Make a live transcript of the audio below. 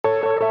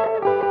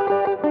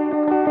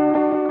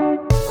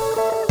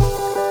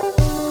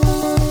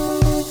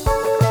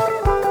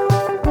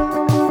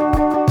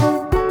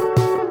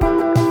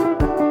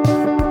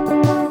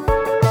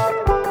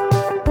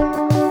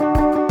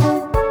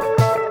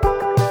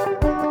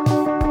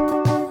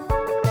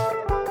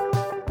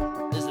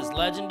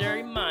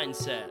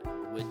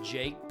with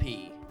Jake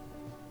P.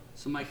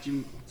 So, Mike, do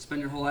you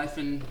spend your whole life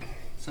in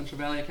Central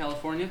Valley of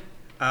California?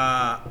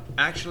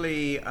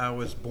 Actually, I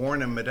was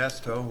born in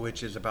Modesto,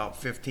 which is about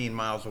 15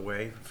 miles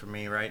away from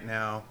me right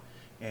now,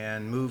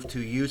 and moved to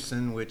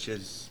Houston, which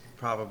is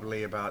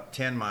probably about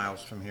 10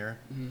 miles from here.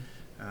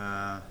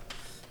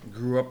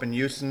 Grew up in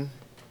Houston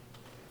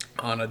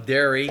on a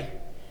dairy,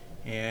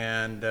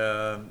 and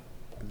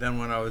then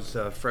when I was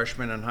a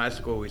freshman in high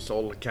school, we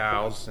sold the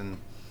cows and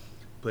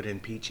put in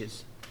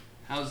peaches.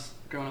 How's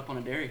growing up on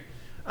a dairy?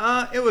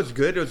 It was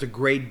good. It was a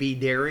grade B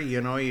dairy.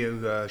 You know,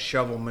 you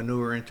shovel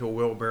manure into a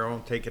wheelbarrow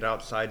and take it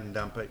outside and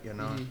dump it, you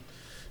know.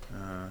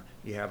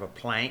 You have a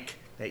plank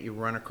that you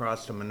run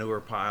across the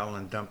manure pile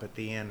and dump at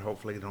the end.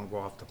 Hopefully you don't go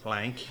off the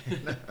plank.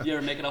 You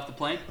ever make it off the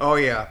plank? Oh,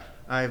 yeah.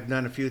 I've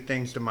done a few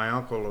things to my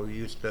uncle who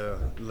used to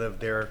live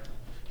there.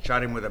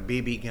 Shot him with a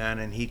BB gun,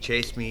 and he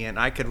chased me, and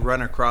I could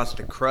run across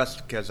the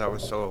crust because I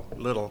was so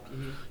little,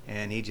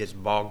 and he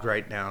just bogged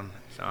right down.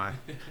 So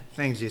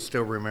things you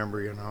still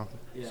remember, you know.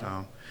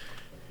 Yeah.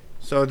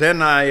 So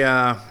then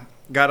I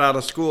got out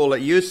of school at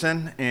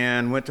Houston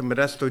and went to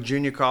Modesto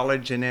Junior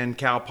College and then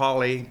Cal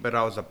Poly, but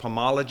I was a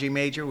pomology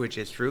major, which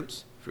is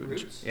fruits.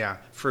 Fruits? Yeah,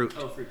 fruit.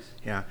 Oh, fruits.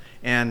 Yeah,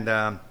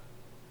 and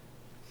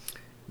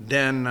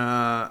then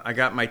I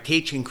got my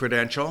teaching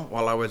credential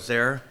while I was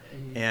there,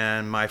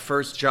 and my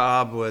first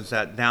job was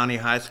at Downey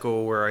High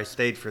School, where I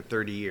stayed for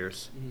 30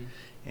 years.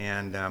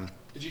 And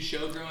Did you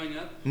show growing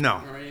up?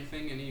 No. Or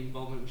anything? Any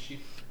involvement with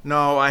sheep?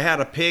 no, I had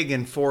a pig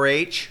in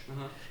 4-H.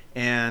 Uh-huh.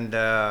 And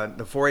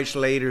the 4-H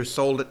later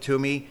sold it to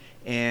me,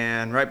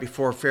 and right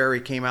before Ferry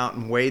came out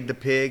and weighed the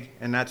pig,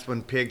 and that's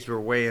when pigs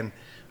were weighing,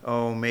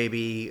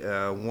 maybe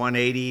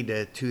 180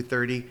 to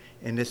 230,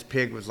 and this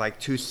pig was like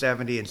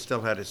 270 and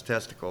still had his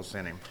testicles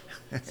in him.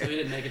 So he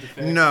didn't make it to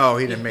fair? No,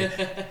 he didn't make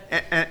it.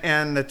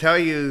 And to tell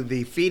you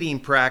the feeding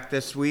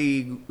practice,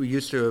 we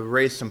used to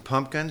raise some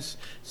pumpkins,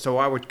 so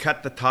I would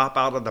cut the top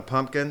out of the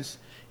pumpkins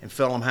and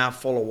fill them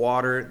half full of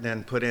water,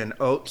 then put in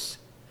oats.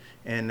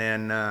 And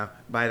then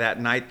by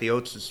that night, the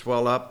oats would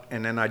swell up,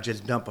 and then I'd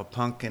just dump a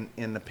pumpkin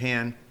in the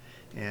pen,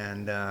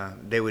 and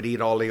they would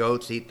eat all the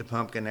oats, eat the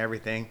pumpkin,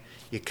 everything.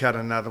 You cut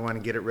another one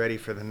and get it ready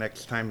for the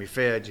next time you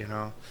fed, you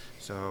know.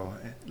 So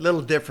a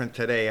little different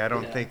today. I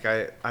don't think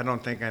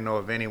I know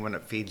of anyone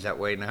that feeds that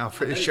way now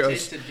for the It shows.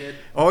 tasted good.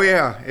 Oh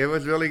yeah, it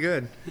was really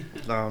good.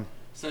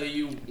 So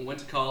you went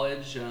to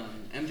college.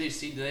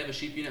 MJC, do they have a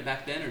sheep unit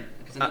back then? Or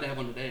because I know they have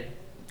one today.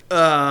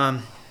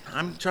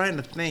 I'm trying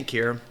to think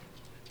here.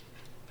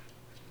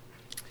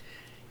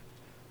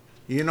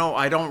 You know,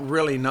 I don't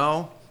really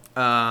know.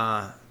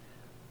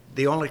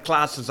 The only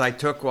classes I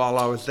took while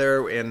I was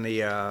there in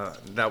the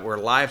that were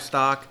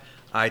livestock,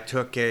 I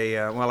took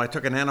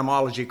an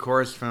entomology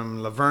course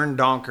from Laverne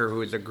Donker,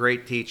 who is a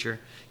great teacher.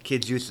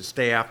 Kids used to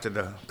stay after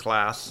the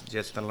class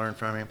just to learn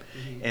from him.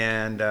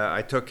 And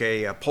I took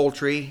a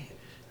poultry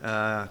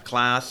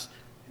class.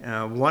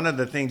 One of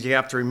the things you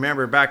have to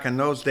remember, back in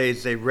those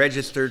days, they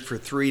registered for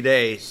 3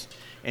 days,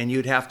 and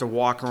you'd have to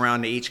walk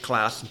around to each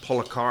class and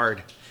pull a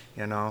card.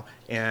 You know,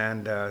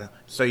 and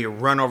so you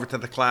run over to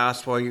the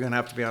class. Well, you're going to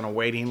have to be on a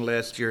waiting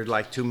list. You're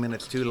like 2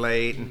 minutes too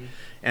late.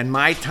 And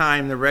my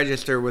time to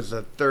register was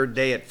the third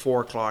day at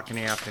 4 o'clock in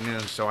the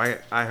afternoon, so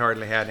I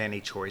hardly had any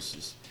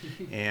choices.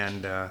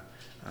 And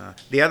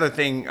the other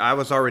thing, I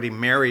was already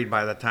married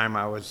by the time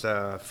I was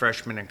a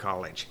freshman in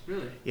college.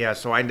 Really? Yeah,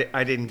 so I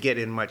didn't get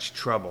in much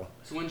trouble.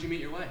 So when did you meet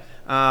your wife?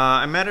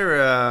 I met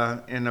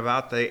her in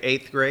about the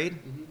 8th grade.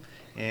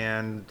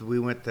 And we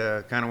went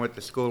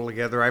to school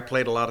together. I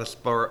played a lot of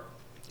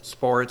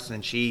sports,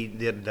 and she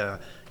did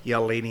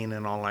yell leading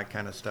and all that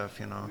kind of stuff,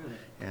 you know. Really?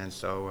 And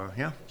so,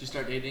 yeah. Did you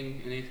start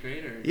dating in 8th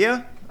grade? Or?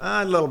 Yeah,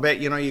 a little bit.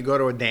 You know, you go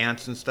to a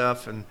dance and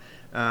stuff. And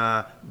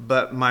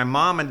but my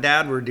mom and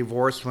dad were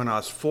divorced when I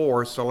was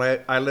 4, so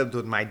I lived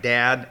with my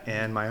dad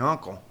and my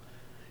uncle.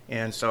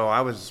 And so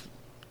I was,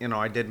 you know,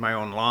 I did my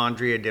own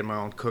laundry. I did my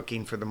own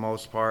cooking for the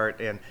most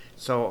part. And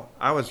so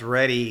I was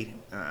ready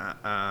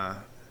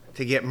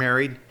to get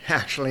married,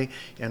 actually,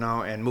 you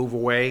know, and move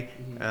away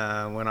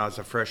when I was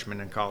a freshman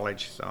in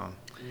college. So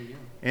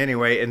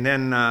anyway, and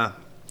then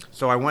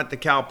so I went to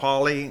Cal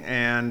Poly,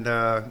 and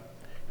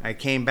I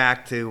came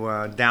back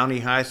to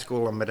Downey High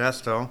School in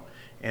Modesto,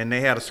 and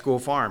they had a school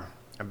farm,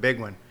 a big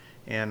one.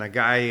 And a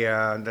guy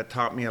that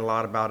taught me a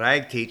lot about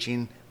ag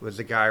teaching was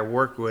the guy I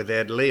worked with,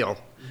 Ed Leal.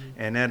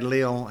 And Ed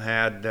Leal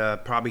had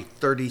probably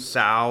 30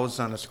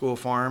 sows on the school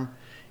farm,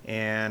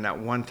 and at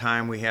one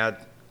time we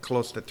had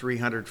close to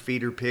 300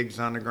 feeder pigs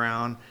on the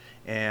ground,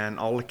 and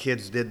all the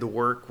kids did the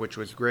work, which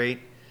was great.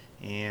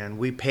 And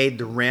we paid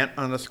the rent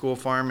on the school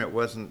farm. It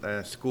wasn't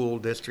a school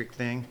district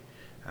thing.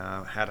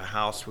 Had a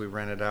house we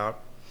rented out.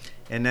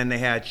 And then they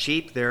had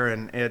sheep there,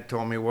 and Ed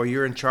told me, well,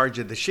 you're in charge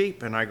of the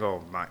sheep. And I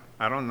go,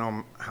 I don't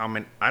know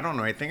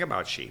anything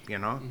about sheep, you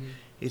know.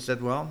 He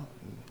said, well,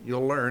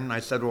 you'll learn.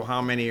 I said, well,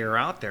 how many are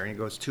out there? And he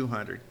goes,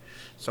 200.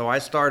 So I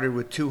started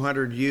with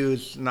 200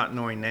 ewes, not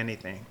knowing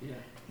anything. Yeah.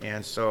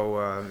 And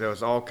so there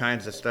was all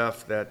kinds of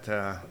stuff that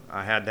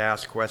I had to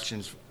ask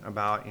questions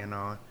about, you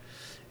know.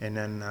 And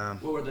then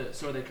What were the?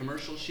 So are they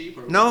commercial sheep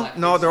or? no, blackface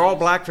no, they're all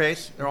ewes?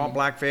 blackface. They're all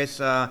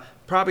blackface.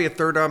 Probably a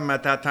third of them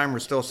at that time were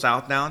still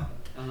Southdown,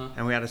 Uh-huh.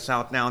 and we had a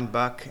Southdown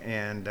buck,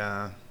 and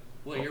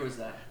What year was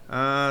that?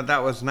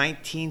 that was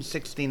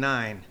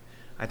 1969.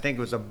 I think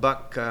it was a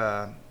buck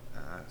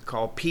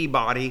called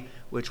Peabody,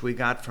 which we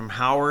got from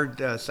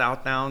Howard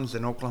Southdowns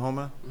in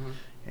Oklahoma,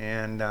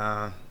 and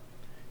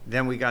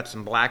then we got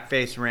some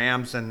blackface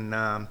rams and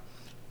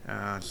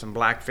some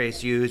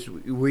blackface ewes.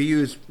 We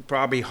use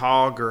probably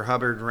hog or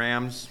Hubbard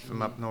rams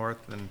from up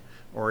north in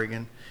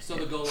Oregon. So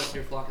the goal of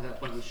your flock at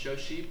that point was show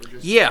sheep, or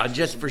just? Yeah,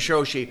 just for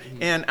show sheep.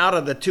 And out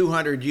of the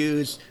 200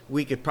 ewes,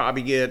 we could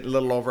probably get a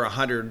little over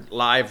 100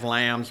 live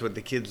lambs with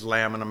the kids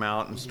lambing them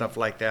out and stuff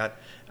like that.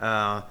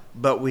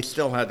 But we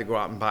still had to go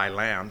out and buy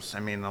lambs. I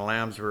mean, the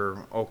lambs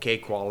were okay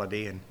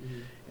quality, and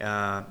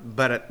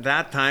but at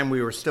that time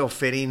we were still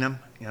fitting them,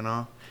 you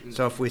know.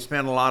 So if we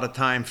spent a lot of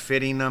time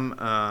fitting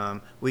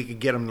them, we could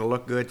get them to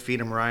look good, feed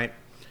them right.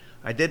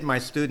 I did my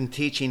student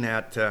teaching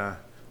at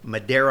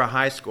Madera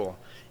High School,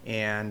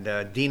 and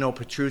Dino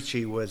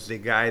Petrucci was the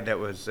guy that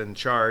was in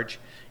charge,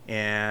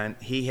 and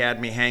he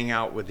had me hang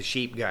out with the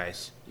sheep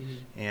guys.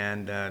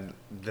 And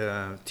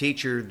the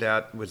teacher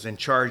that was in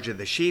charge of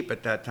the sheep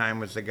at that time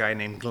was a guy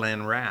named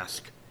Glenn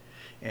Rask.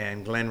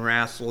 And Glenn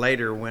Rask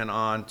later went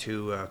on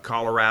to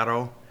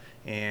Colorado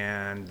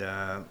and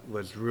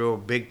was real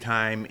big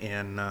time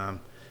in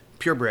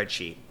purebred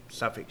sheep,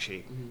 Suffolk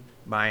sheep,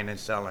 buying and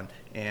selling.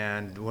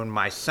 And when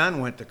my son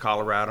went to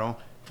Colorado,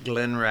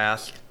 Glenn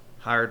Rask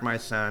hired my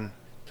son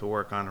to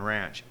work on the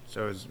ranch.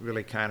 So it was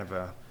really kind of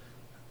a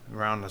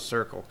around the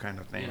circle kind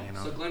of thing, Yeah. you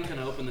know. So Glenn kind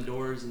of opened the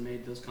doors and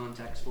made those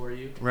contacts for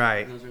you.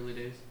 Right. In those early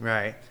days.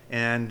 Right.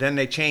 And then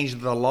they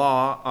changed the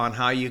law on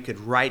how you could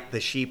write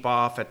the sheep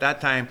off. At that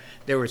time,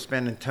 they were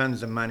spending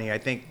tons of money. I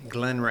think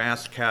Glenn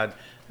Rask had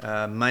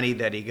money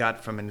that he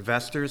got from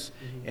investors.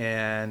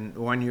 And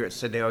one year at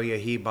Sedalia,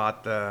 he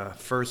bought the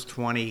first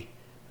 20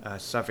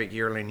 Suffolk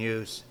yearling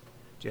ewes.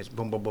 Just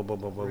boom, boom, boom,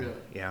 boom, boom, boom. Really?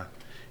 Yeah.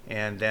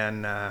 And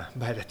then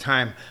by the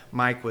time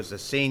Mike was a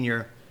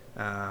senior,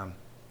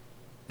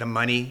 the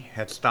money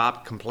had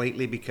stopped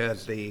completely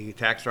because the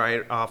tax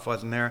write-off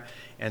wasn't there.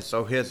 And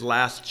so his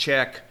last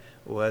check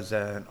was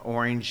an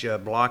orange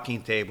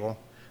blocking table,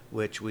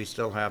 which we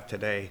still have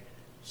today.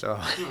 So,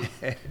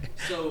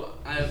 So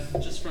I've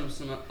just from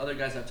some other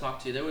guys I've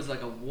talked to, there was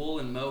like a wool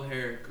and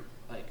mohair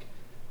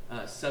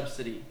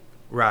subsidy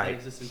that right.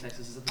 exists in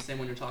Texas. Is it the same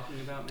one you're talking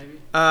about, maybe?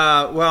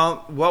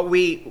 Well, what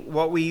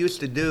we used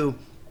to do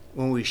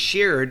when we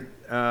sheared,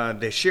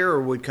 the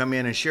shearer would come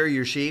in and shear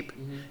your sheep,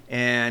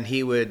 and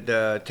he would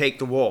take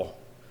the wool.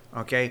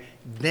 Okay,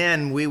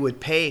 then we would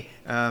pay.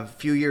 A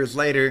few years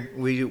later,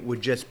 we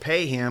would just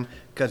pay him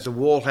because the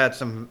wool had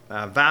some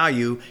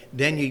value.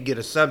 Then you'd get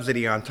a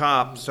subsidy on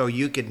top, so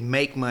you could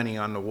make money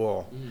on the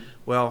wool.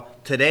 Well,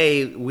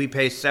 today we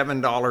pay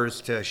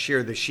 $7 to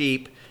shear the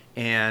sheep,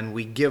 and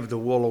we give the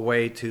wool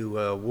away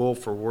to Wool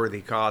for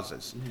Worthy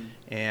Causes.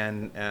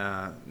 And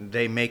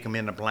they make them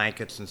into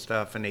blankets and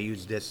stuff, and they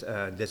use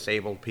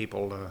disabled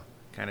people to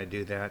kind of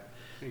do that.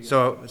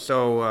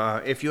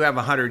 So if you have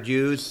 100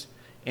 ewes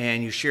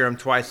and you shear them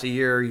twice a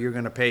year, you're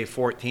going to pay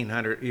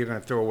 $1,400. You're going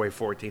to throw away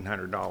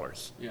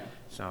 $1,400. Yeah.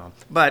 So,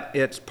 but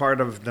it's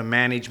part of the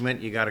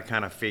management. You got to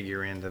kind of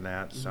figure into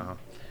that. So.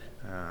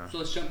 So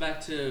let's jump back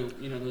to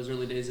those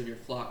early days of your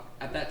flock.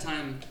 At that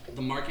time,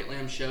 the market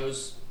lamb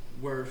shows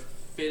were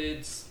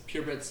fitted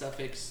purebred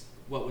Suffolks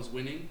what was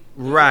winning.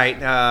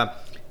 Right.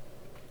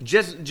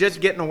 Just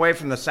getting away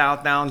from the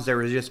Southdowns, they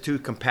were just too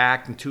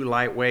compact and too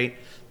lightweight.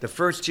 The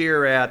first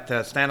year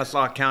at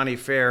Stanislaus County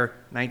Fair,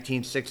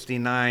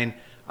 1969,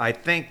 I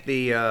think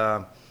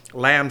the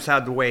lambs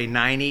had to weigh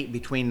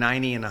between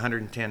 90 and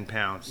 110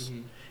 pounds.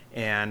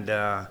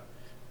 And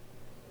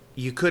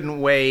you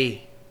couldn't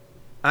weigh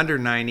under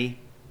 90,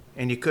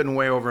 and you couldn't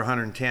weigh over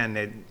 110,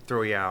 they'd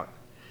throw you out.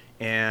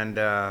 And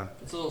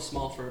it's a little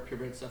small for a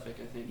purebred Suffolk,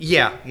 I think.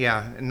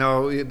 Yeah.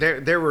 No,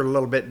 they were a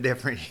little bit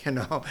different, you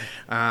know.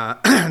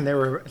 They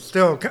were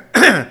still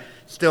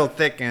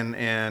thick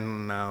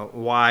and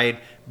wide,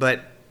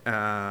 but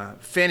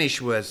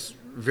finish was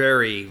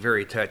very,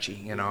 very touchy,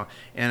 you know.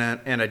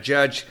 And a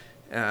judge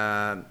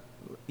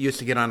used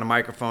to get on the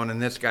microphone,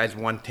 and this guy's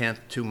 1/10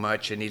 too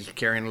much, and he's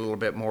carrying a little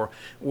bit more.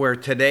 Where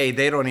today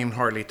they don't even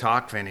hardly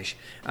talk finish.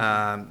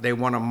 They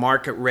want a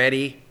market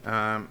ready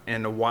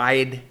and a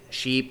wide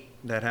sheep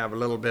that have a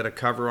little bit of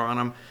cover on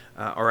them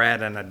are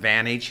at an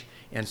advantage,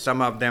 and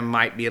some of them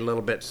might be a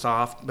little bit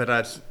soft, but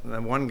as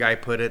one guy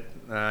put it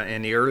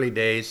in the early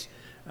days,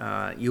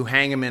 you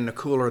hang them in the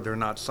cooler, they're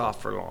not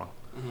soft for long.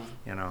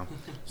 You know.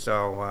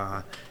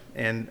 So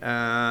and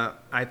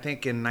I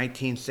think in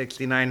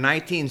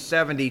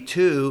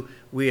 1972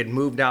 we had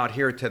moved out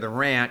here to the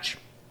ranch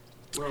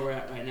where we're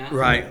at right now.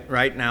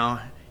 right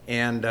now,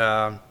 and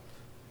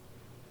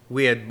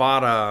we had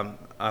bought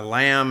a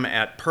lamb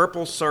at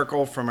Purple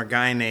Circle from a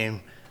guy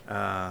named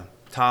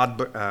Todd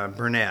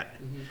Burnett.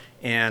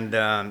 And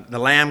the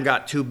lamb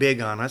got too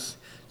big on us,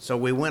 So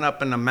we went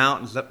up in the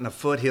mountains, up in the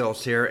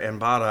foothills here, and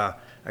bought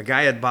a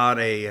guy had bought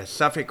a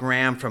Suffolk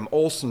ram from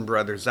Olson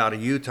Brothers out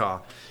of Utah,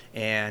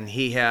 and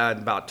he had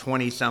about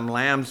 20-some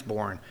lambs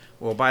born.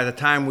 Well, by the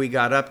time we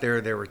got up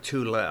there were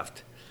 2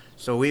 left.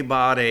 So we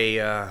bought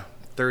a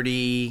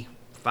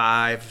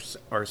 35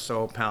 or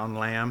so pound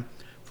lamb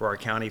for our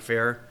county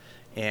fair,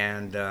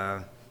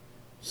 and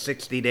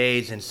 60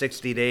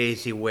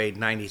 days he weighed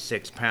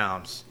 96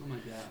 pounds. Oh my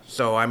gosh.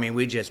 So I mean,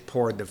 we just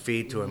poured the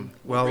feed to him.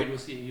 What Well, breed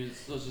was he?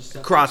 Those just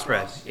Suffolk crossbred,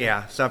 Cross?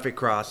 yeah, Suffolk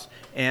cross,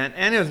 and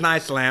it was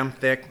nice lamb,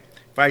 thick.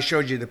 If I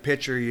showed you the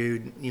picture,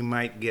 you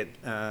might get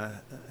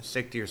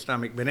sick to your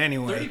stomach. But 30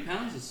 anyway,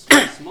 pounds is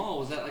pretty small.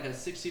 Was that like a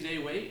 60-day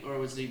wait, or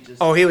was he just?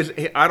 oh,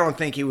 I don't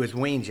think he was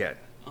weaned yet.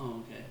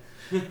 Oh, okay.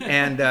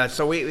 And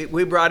so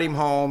we brought him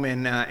home,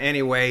 and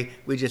anyway,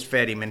 we just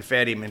fed him and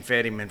fed him and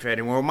fed him and fed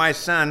him. Well, my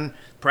son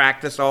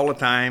practiced all the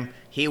time.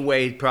 He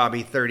weighed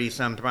probably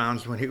 30-some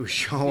pounds when he was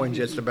showing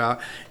just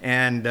about,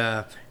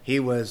 and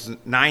he was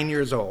 9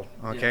 years old,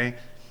 okay? Yeah.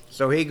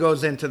 So he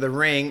goes into the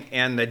ring,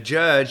 and the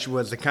judge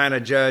was the kind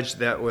of judge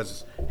that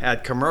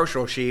had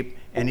commercial sheep,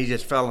 and he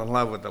just fell in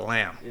love with the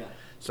lamb. Yeah.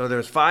 So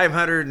there's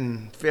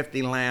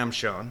 550 lambs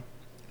shown.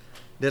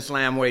 This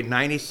lamb weighed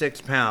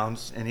 96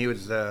 pounds, and he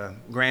was the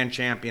grand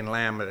champion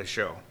lamb of the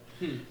show.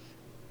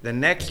 The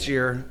next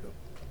year,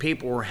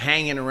 people were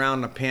hanging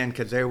around the pen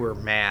because they were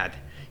mad.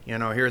 You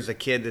know, here's a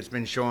kid that's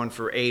been showing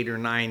for 8 or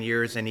 9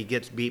 years, and he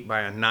gets beat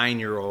by a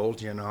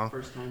 9-year-old, you know.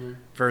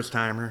 First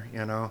timer,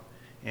 you know.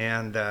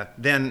 And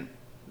then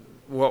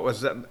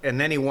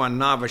he won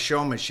novice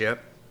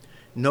showmanship.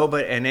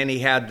 And then he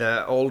had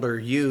the older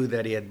ewe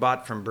that he had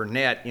bought from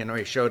Burnett. You know,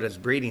 he showed his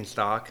breeding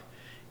stock.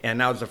 And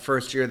that was the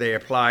first year they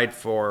applied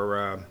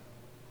for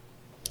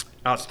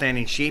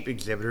Outstanding Sheep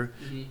Exhibitor.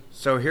 Mm-hmm.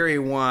 So here he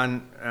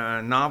won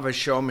Novice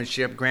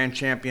Showmanship, Grand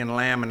Champion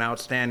Lamb, and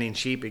Outstanding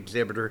Sheep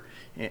Exhibitor,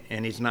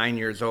 and he's 9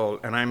 years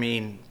old. And I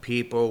mean,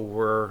 people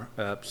were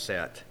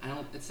upset.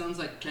 It sounds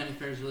like county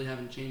fairs really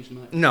haven't changed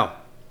much. No.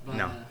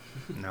 And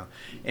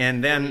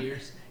 40 then,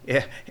 years.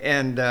 yeah,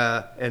 and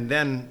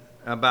then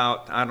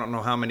about I don't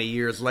know how many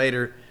years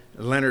later,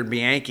 Leonard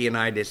Bianchi and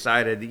I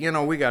decided, you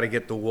know, we got to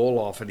get the wool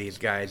off of these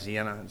guys.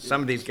 You know, some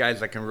of these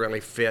guys that can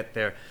really fit,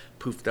 they're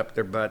poofed up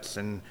their butts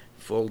and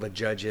fooled the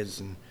judges.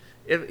 And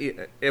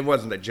it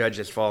wasn't the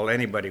judge's fault.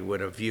 Anybody would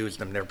have used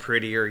them. They're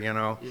prettier, you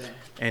know. Yeah.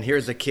 And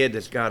here's a kid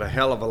that's got a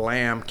hell of a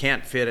lamb,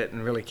 can't fit it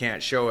and really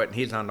can't show it, and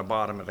he's on the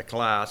bottom of the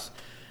class.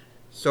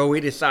 So we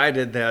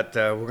decided that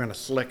we're going to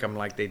slick them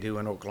like they do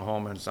in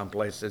Oklahoma and some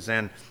places.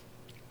 And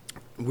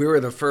we were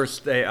the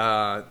first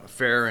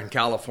fair in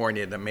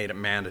California that made it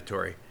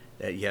mandatory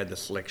that you had to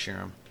slick shear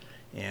them.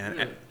 And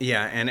Really?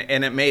 yeah,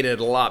 and it made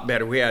it a lot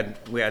better. We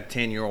had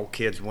 10-year-old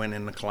kids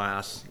winning the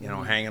class, you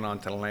know, hanging on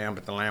to the lamb,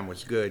 but the lamb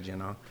was good, you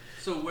know.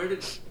 So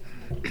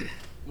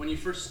when you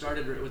first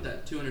started with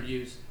that 200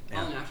 ewes,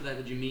 how long after that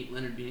did you meet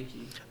Leonard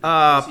Bianchi?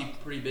 Was he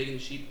pretty big in the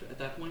sheep at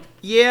that point?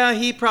 Yeah,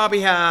 he probably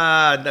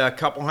had a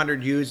couple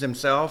hundred ewes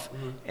himself,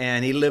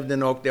 and he lived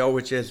in Oakdale,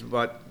 which is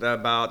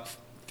about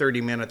 30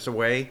 minutes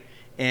away.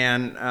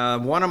 And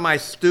one of my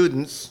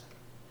students,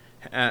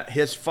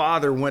 his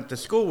father went to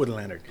school with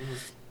Leonard.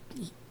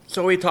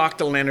 So we talked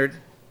to Leonard,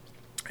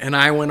 and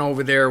I went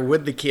over there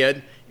with the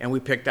kid, and we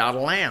picked out a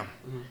lamb.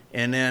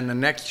 And then the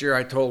next year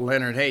I told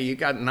Leonard, hey, you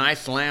got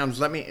nice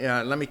lambs. Let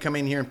me come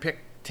in here and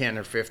pick 10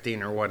 or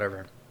 15 or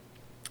whatever.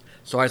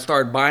 So I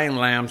started buying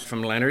lambs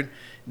from Leonard.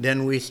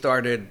 Then I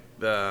started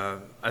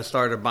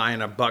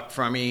buying a buck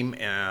from him,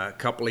 a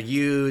couple of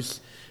ewes.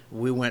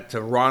 We went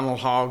to Ronald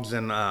Hogs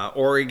in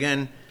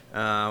Oregon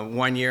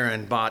one year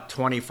and bought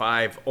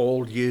 25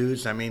 old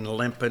ewes. I mean,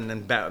 limping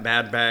and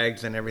bad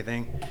bags and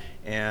everything.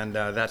 And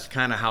that's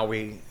kind of how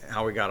we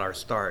got our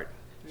start.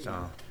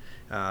 So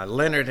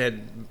Leonard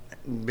had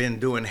been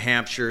doing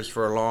Hampshires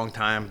for a long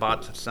time,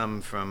 bought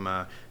some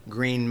from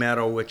Green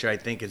Meadow, which I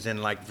think is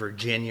in like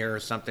Virginia or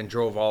something,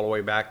 drove all the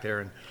way back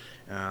there.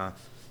 And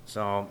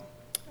so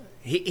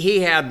he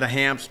had the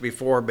Hamps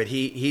before, but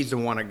he's the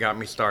one that got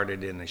me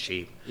started in the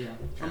sheep. Yeah.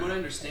 From what I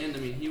understand, I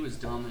mean, he was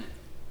dominant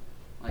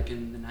like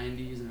in the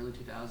 90s and early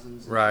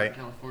 2000s Right. in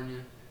California.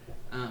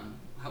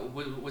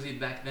 Was he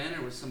back then,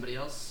 or was somebody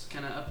else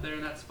kind of up there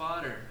in that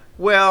spot? Or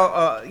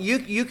Well,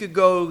 you could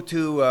go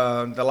to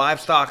the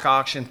livestock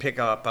auction, pick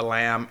up a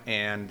lamb,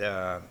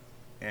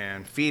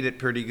 and feed it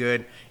pretty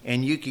good,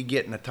 and you could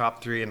get in the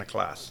top 3 in the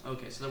class.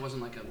 Okay, so there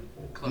wasn't like a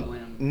club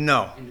lamb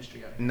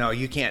industry out here. No,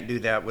 you can't do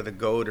that with a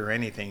goat or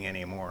anything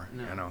anymore.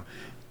 No. You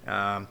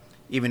know,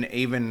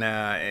 even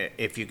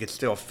if you could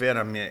still fit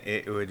them,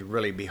 it would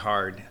really be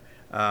hard.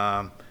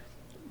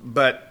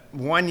 But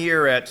one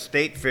year at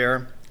State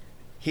Fair,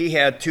 he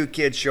had 2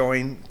 kids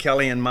showing,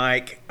 Kelly and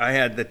Mike. I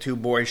had the 2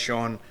 boys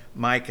showing,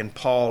 Mike and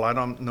Paul. I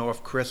don't know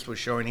if Chris was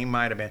showing. He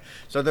might have been.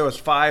 So there was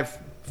five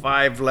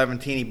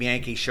Levantini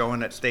Bianchi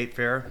showing at State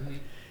Fair.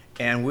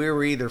 And we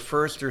were either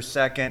first or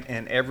second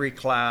in every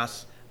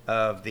class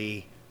of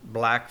the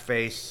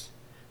blackface.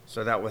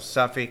 So that was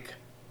Suffolk,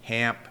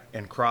 Hamp,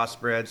 and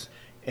crossbreds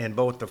in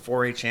both the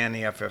 4-H and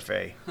the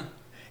FFA.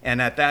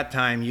 And at that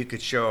time, you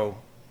could show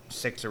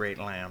 6 or 8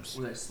 lambs.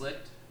 Were they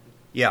slicked?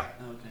 Yeah,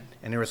 Oh, okay.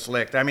 and they were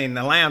slicked. I mean,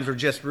 the lambs were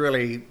just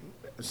really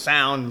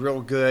sound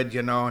real good,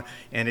 you know,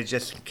 and it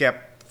just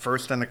kept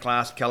first in the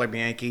class, Kelly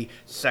Bianchi,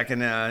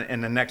 second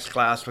in the next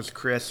class was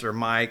Chris or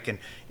Mike,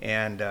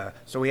 and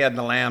so we had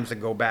the lambs that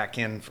go back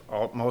in,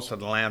 most of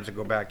the lambs that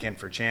go back in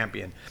for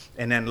champion.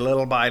 And then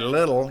little by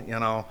little, you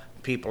know,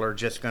 people are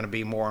just going to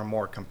be more and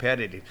more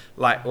competitive.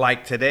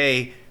 Like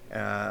today,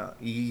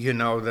 you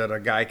know that a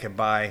guy could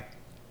buy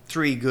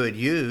 3 good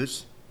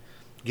ewes,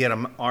 get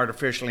them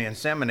artificially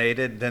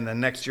inseminated, then the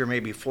next year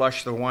maybe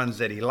flush the ones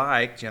that he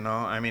liked, you know.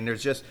 I mean,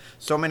 there's just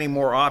so many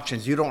more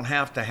options. You don't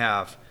have to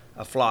have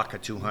a flock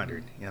of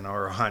 200, you know,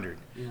 or 100.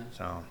 Yeah.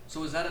 So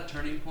was that a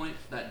turning point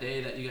that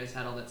day that you guys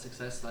had all that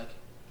success? Like,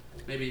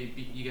 maybe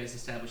you guys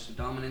established a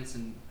dominance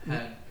and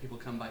had people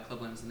come buy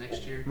club lambs the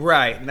next year?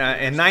 Right. Now,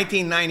 in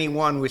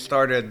 1991, we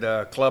started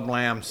the Club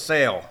Lamb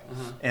sale.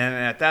 And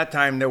at that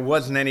time, there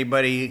wasn't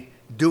anybody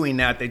doing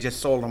that. They just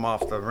sold them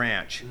off the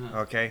ranch,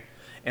 okay?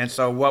 And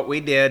so what we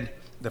did,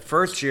 the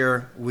first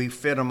year, we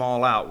fit them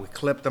all out. We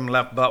clipped them,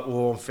 left butt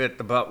wool, fit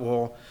the butt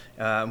wool.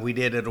 We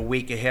did it a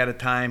week ahead of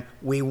time.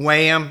 We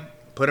weigh them,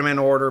 put them in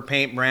order,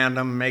 paint brand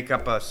them, make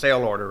up a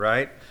sale order,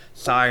 right?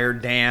 Sire,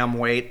 dam,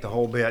 weight, the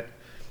whole bit.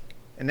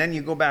 And then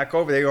you go back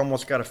over there, you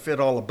almost got to fit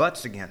all the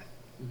butts again.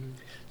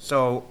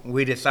 So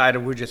we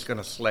decided we're just going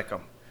to slick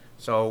them.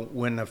 So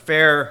when the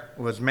fair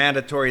was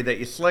mandatory that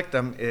you slick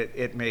them,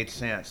 it made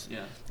sense.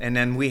 Yeah. And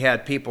then we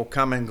had people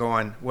coming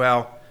going,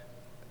 well,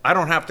 I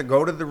don't have to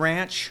go to the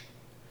ranch.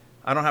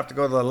 I don't have to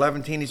go to the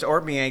Levantines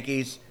or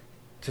Bianchis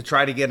to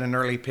try to get an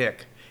early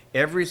pick.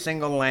 Every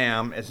single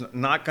lamb is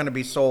not going to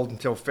be sold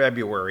until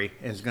February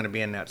and is going to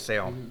be in that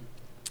sale.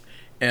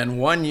 And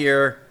one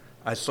year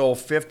I sold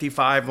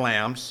 55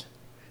 lambs.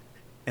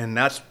 And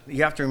that's,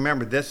 you have to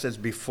remember, this is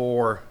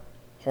before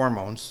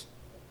hormones.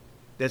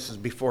 This is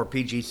before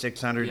PG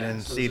 600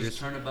 and so Cedars. Just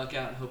turn a buck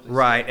out and hope they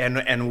Right,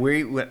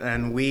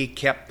 and we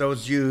kept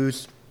those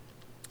ewes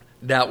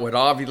that would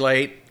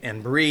ovulate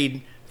and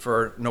breed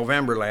for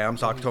November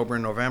lambs, October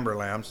and November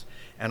lambs.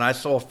 And I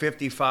sold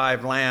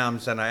 55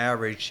 lambs, and I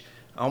averaged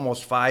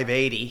almost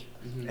 580,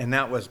 and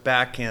that was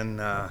back in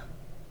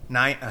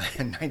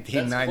 1990.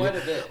 That's quite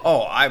a bit.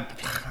 Oh,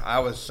 I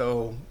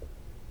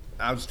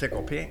was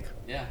tickled pink.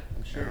 Yeah,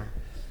 I'm sure.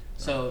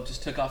 So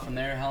just took off from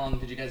there. How long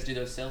did you guys do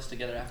those sales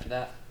together after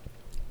that?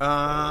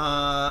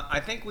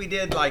 I think we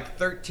did like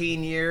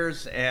 13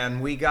 years,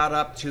 and we got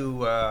up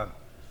to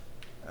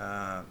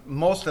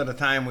most of the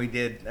time we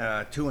did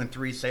 2 and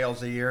 3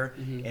 sales a year,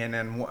 and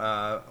then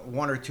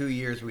 1 or 2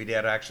 years we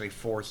did actually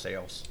 4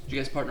 sales. Did you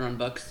guys partner on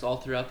bucks all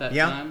throughout that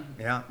Yeah, time?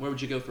 yeah. Where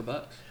would you go for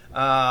bucks?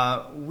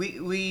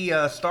 We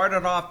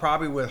started off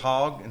probably with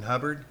Hogg and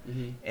Hubbard,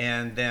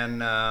 and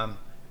then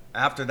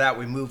after that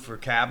we moved for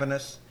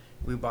Cabinets.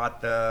 We bought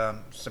the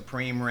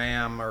Supreme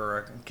Ram or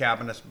a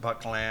Cabinets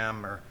Buck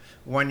Lamb, or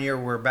one year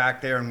we're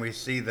back there and we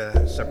see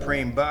the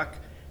Supreme Buck,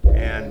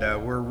 and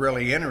we're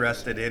really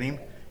interested in him.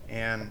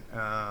 And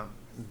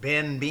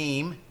Ben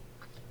Beam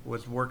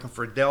was working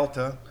for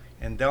Delta,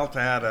 and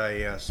Delta had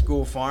a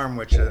school farm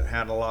which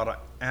had a lot of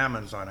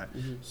almonds on it.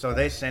 So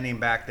they sent him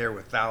back there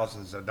with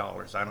thousands of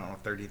dollars. I don't know,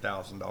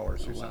 $30,000 or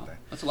something.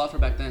 That's a lot for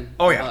back then.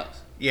 Oh yeah,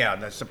 Bucks. yeah.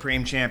 The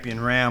Supreme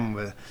Champion Ram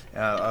with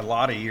a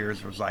lot of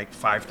years was like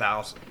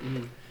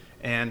 5,000,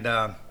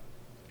 and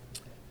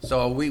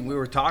so we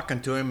were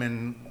talking to him,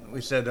 and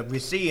we said that we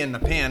see you in the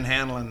pen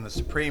handling the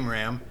Supreme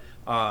Ram.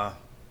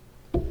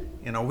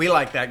 You know, we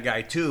like that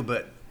guy too,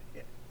 but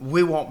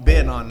we won't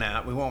bid on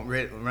that. We won't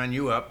run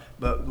you up,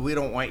 but we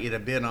don't want you to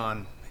bid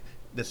on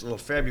this little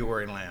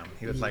February lamb.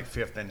 He was like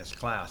 5th in his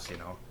class, you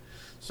know.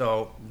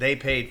 So they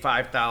paid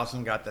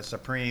 $5,000, got the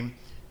Supreme.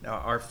 Now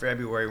our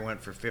February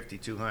went for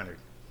 $5,200.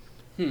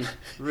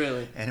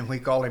 Really? And we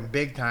called him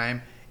Big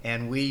Time,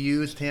 and we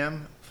used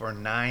him for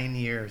 9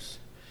 years,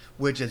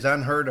 which is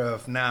unheard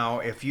of now.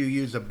 If you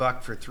use a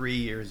buck for 3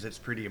 years, it's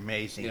pretty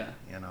amazing. Yeah.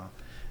 You know,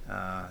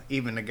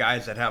 even the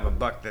guys that have a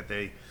buck that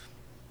they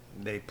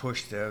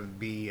push to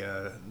be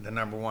the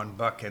number 1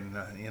 buck in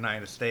the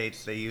United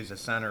States, they use a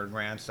son or a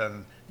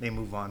grandson, they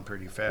move on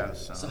pretty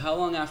fast. So how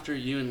long after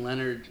you and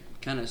Leonard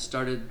kind of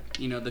started,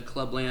 you know, the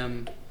Club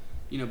Lamb,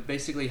 you know,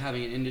 basically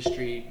having an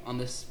industry on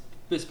this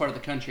part of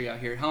the country out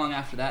here, how long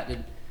after that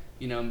did,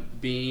 you know,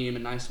 Beam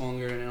and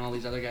Niswonger and all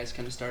these other guys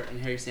kind of start, and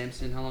Harry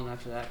Sampson, how long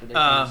after that did they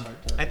kind of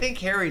start to... I think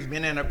Harry's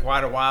been in it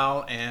quite a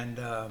while, and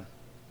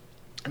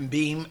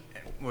Beam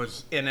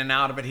was in and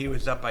out of it. He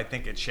was up, I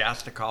think, at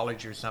Shasta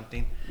College or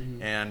something,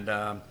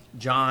 and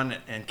John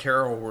and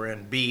Carol were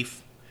in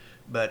beef,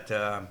 but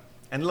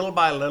and little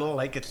by little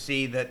they could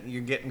see that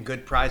you're getting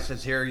good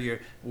prices here. You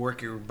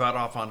work your butt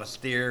off on a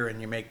steer and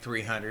you make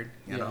 300,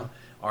 you know,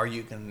 or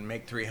you can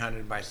make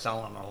 300 by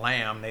selling a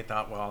lamb. They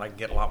thought, well, I can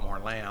get a lot more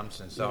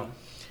lambs, and so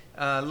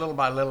little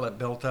by little it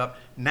built up.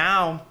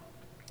 Now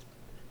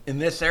in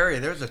this area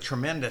there's a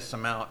tremendous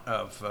amount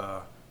of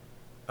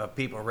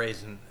people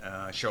raising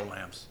show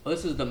lambs. Well,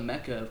 this is the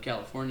mecca of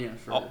California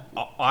for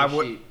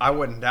sheep. I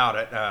wouldn't doubt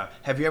it.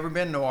 Have you ever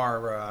been to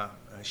our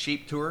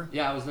sheep tour?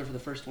 Yeah, I was there for the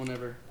first one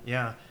ever.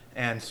 Yeah,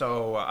 And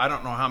so I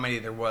don't know how many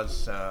there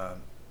was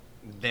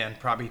then,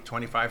 probably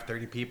 25,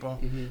 30 people.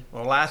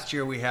 Well, last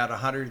year we had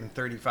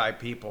 135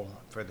 people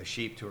for the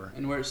sheep tour.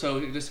 And so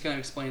just kind of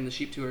explain, the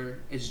sheep tour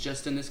is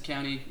just in this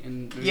county?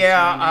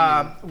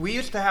 We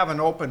used to have an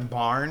open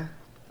barn.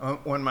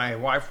 When my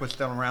wife was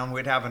still around,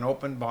 we'd have an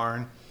open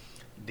barn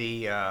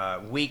the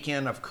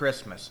weekend of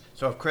Christmas.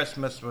 So if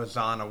Christmas was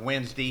on a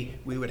Wednesday,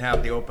 we would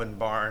have the open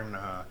barn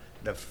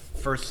the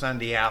first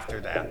Sunday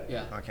after that.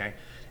 Yeah. Okay.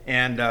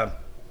 And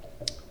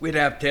we'd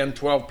have 10,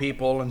 12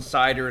 people and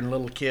cider and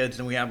little kids,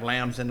 and we have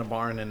lambs in the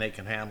barn and they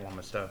can handle them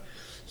and stuff.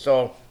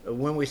 So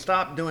when we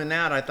stopped doing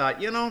that, I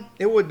thought,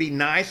 it would be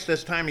nice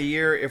this time of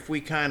year if we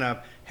kind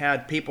of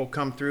had people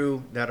come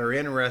through that are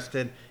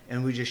interested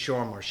and we just show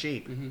them our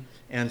sheep.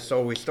 And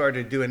so we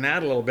started doing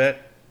that a little bit.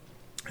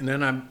 And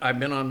then I've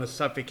been on the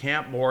Suffolk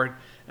Camp Board,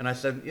 and I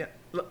said,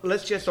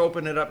 let's just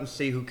open it up and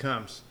see who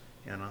comes,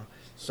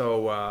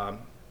 So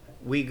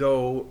we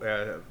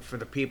go, for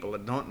the people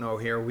that don't know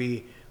here,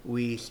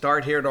 we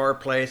start here at our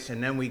place,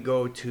 and then we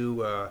go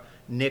to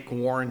Nick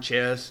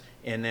Warrenchez,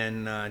 and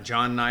then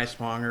John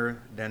Neiswanger,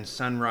 then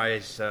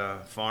Sunrise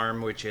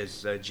Farm, which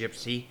is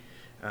Gypsy.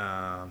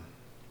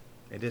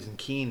 It isn't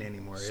Keene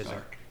anymore, is it?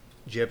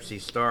 Gypsy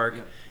Stark.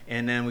 Yep.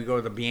 And then we go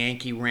to the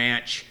Bianchi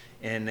Ranch,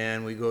 and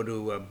then we go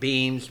to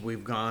Beams.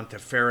 We've gone to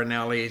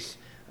Farinelli's.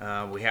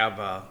 We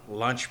have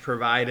lunch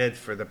provided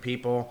for the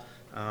people.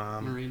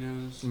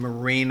 Marinos,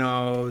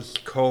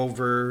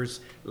 Covers,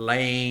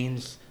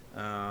 Lanes.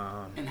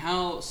 And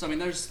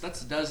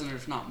that's a dozen,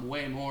 if not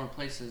way more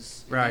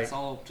places. And right. It's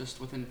all just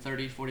within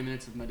 30, 40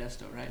 minutes of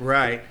Modesto, right?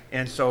 Right.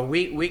 And so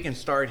we can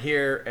start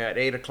here at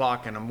 8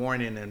 o'clock in the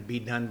morning and be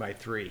done by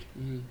 3.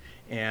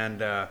 And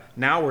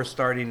now we're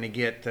starting to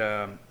get,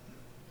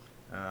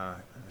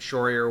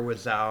 Schroyer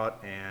was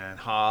out and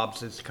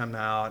Hobbs has come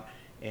out.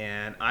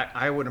 And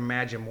I would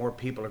imagine more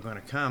people are going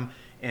to come.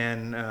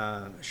 And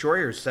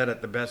Schroyer said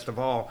it the best of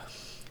all.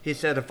 He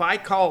said, if I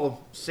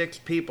call 6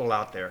 people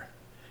out there,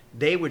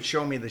 they would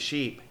show me the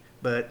sheep,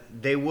 but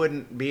they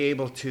wouldn't be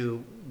able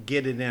to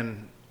get it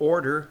in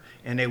order,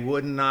 and they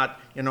would not,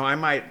 I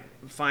might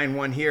find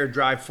one here,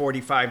 drive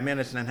 45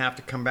 minutes, and then have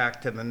to come back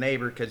to the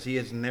neighbor because he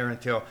isn't there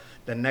until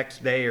the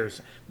next day.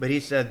 But he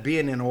said,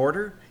 being in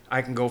order,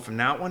 I can go from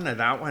that one to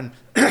that one.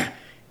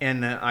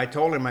 And I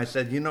told him, I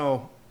said,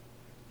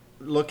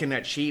 looking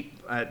at sheep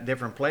at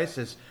different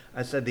places,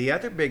 I said, the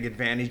other big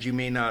advantage you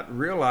may not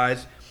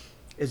realize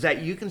is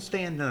that you can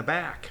stand in the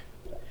back.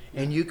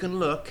 And you can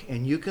look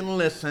and you can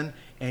listen,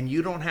 and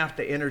you don't have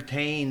to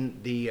entertain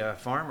the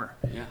farmer.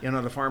 Yeah.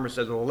 The farmer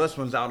says, well, this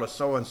one's out of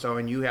so-and-so,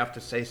 and you have to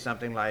say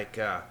something like,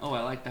 oh,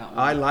 I like that one.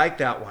 I like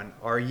that one.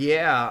 Or,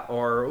 yeah.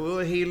 Or, oh,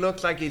 he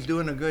looks like he's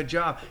doing a good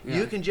job. Yeah.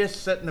 You can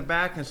just sit in the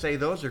back and say,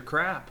 those are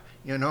crap,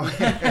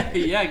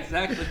 Yeah,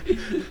 exactly.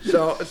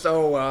 So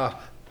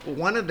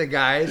one of the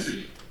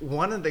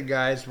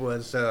guys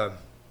was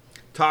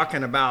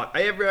talking about,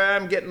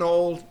 I'm getting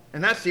old.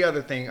 And that's the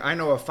other thing. I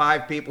know of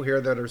 5 people here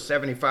that are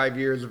 75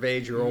 years of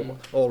age or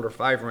older,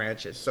 5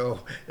 ranches. So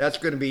that's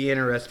going to be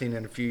interesting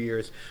in a few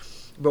years.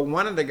 But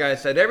one of the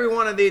guys said, every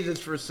one of these is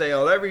for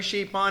sale. Every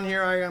sheep on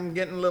here, I'm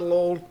getting a little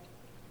old.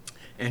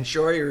 And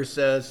Schroyer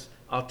says,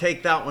 I'll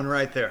take that one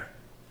right there.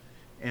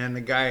 And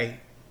the guy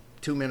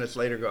 2 minutes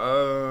later goes,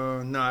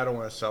 oh, no, I don't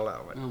want to sell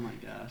that one. Oh, my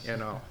gosh.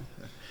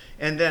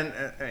 And then,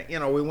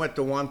 we went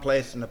to one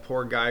place, and the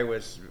poor guy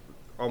was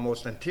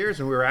almost in tears.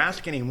 And we were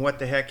asking him what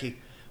the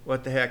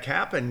heck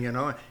happened,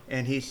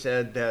 and he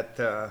said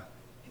that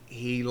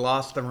he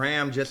lost the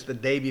ram just the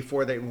day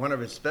before one of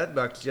his stud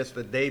bucks just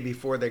the day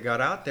before they got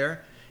out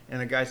there.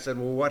 And the guy said,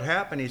 well, what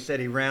happened? He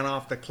said he ran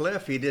off the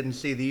cliff. He didn't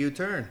see the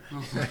U-turn.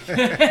 Oh.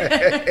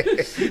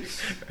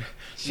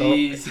 So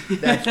Jeez.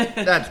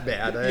 that's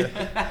bad.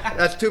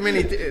 That's too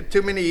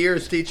many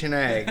years teaching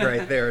ag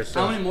right there.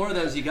 So. How many more of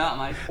those you got,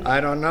 Mike?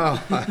 I don't know.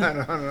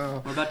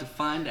 We're about to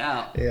find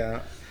out.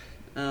 Yeah.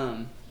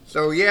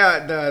 So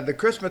yeah, the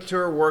Christmas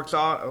tour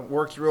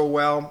works real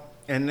well,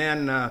 and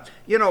then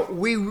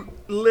we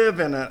live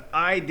in an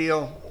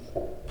ideal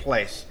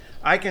place.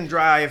 I can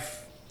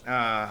drive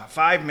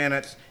 5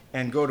 minutes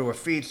and go to a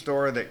feed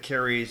store that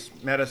carries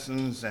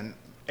medicines and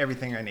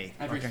everything I need.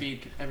 Every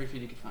feed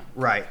you can find.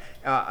 Right.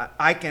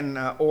 I can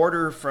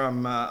order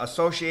from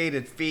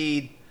Associated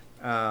Feed,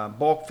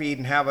 bulk feed,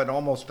 and have it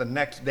almost the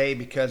next day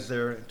because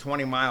they're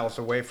 20 miles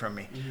away from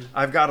me.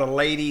 I've got a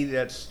lady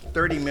that's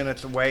 30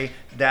 minutes away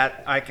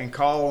that I can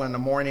call in the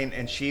morning,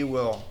 and she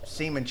will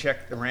semen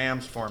check the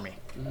rams for me.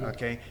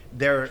 Okay.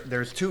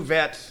 There's 2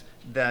 vets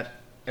that,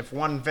 if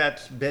one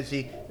vet's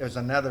busy, there's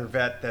another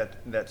vet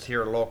that's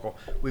here local.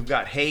 We've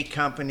got hay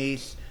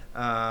companies.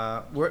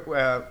 We've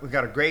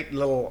got a great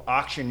little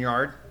auction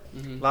yard.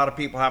 A lot of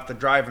people have to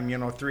drive them,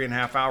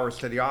 3.5 hours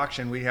to the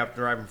auction. We have to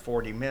drive them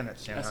 40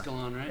 minutes.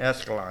 Escalon, right?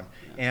 Escalon.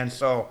 Yeah. And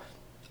so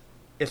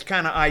it's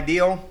kind of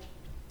ideal.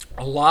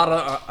 A lot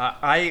of,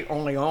 I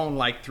only own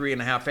like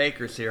 3.5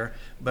 acres here,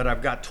 but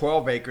I've got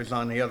 12 acres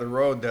on the other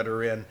road that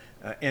are in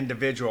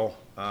individual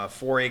 4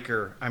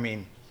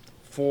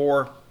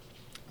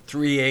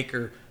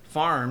 3-acre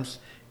farms.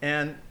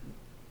 And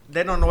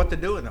they don't know what to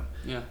do with them.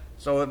 Yeah.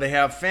 So they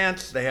have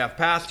fence, they have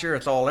pasture,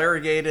 it's all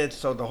irrigated,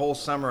 so the whole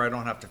summer I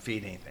don't have to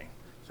feed anything.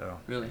 So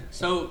Really?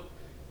 So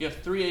you have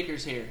 3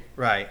 acres here.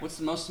 right. What's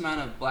the most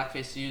amount of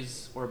blackface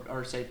ewes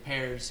or say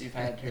pairs you've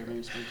had here,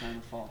 maybe springtime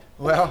or fall?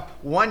 Well,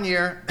 one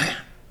year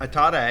I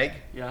taught ag,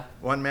 Yeah.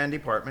 one-man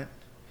department.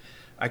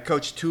 I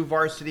coached 2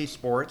 varsity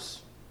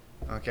sports,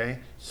 okay,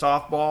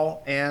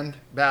 softball and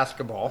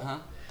basketball, Uh huh.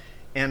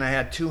 and I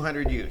had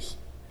 200 ewes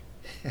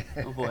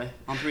Oh boy.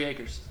 On 3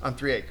 acres. on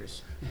 3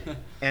 acres,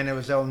 and it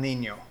was El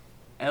Nino.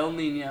 El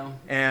Nino.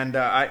 And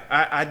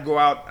I'd go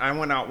out. I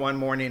went out one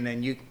morning,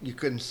 and you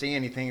couldn't see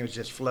anything. It was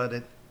just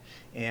flooded.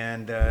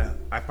 And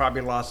I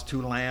probably lost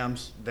 2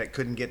 lambs that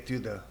couldn't get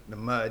through the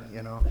mud,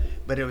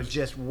 But it was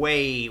just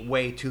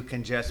way too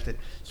congested.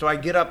 So I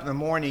get up in the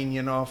morning,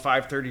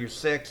 5:30 or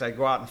 6. I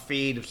go out and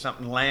feed. If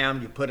something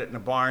lamb, you put it in the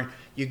barn.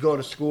 You go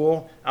to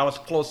school. I was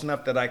close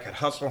enough that I could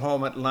hustle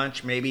home at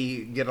lunch,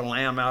 maybe get a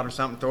lamb out or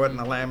something, throw it in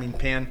the lambing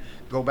pen,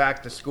 go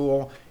back to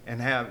school, and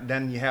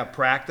then you have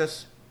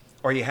practice.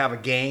 Or you have a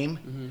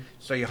game,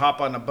 so you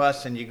hop on the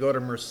bus and you go to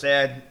Merced.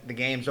 The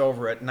game's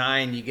over at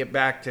 9. You get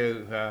back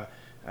to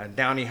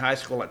Downey High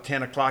School at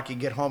 10 o'clock. You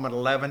get home at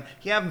 11.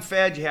 You haven't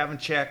fed, you haven't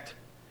checked,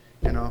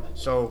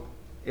 So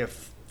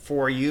if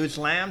 4 used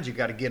lambs, you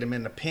got to get them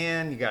in the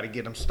pen. You got to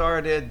get them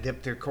started,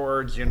 dip their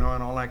cords, and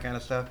all that kind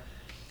of stuff.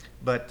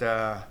 But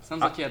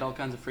Sounds like you had all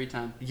kinds of free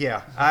time.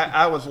 yeah,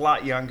 I was a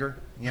lot younger,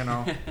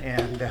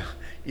 and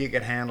you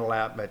could handle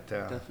that. But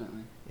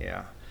Definitely.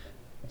 yeah.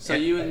 So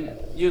you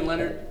and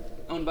Leonard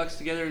owned bucks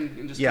together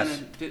and just Yes.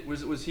 kind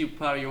of was he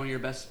probably one of your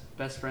best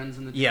friends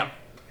in the Yeah,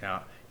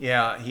 town?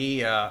 yeah.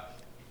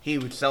 He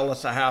would sell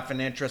us a half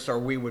an interest, or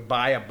we would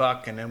buy a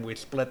buck and then we'd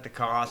split the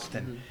cost.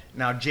 And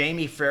now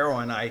Jamie Farrow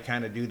and I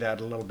kind of do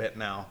that a little bit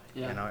now.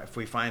 Yeah. If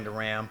we find a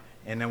ram,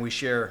 and then we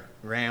share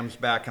rams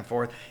back and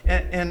forth.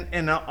 And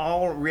in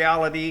all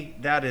reality,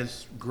 that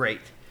is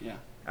great.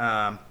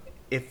 Yeah.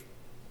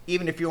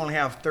 Even if you only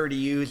have 30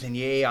 ewes and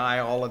you AI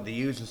all of the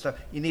ewes and stuff,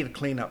 you need a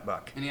cleanup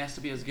buck. And he has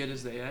to be as good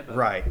as the AI buck.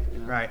 Right, you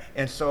know? right.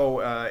 And so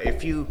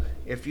if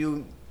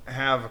you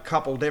have a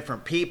couple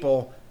different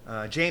people,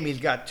 Jamie's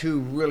got 2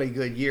 really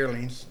good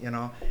yearlings,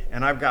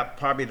 and I've got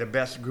probably the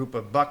best group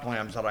of buck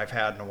lambs that I've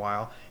had in a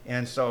while.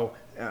 And so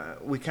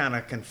we kind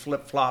of can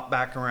flip flop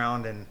back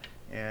around, and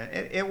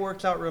it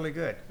works out really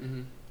good.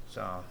 Mm-hmm.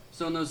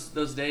 So in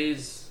those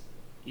days,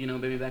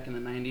 maybe back in the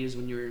 90s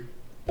when you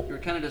were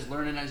kind of just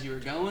learning as you were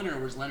going, or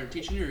was Leonard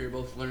teaching you, or you're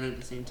both learning at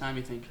the same time,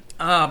 you think?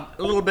 a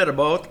little bit of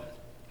both,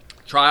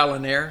 trial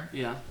and error.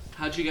 Yeah.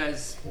 How'd you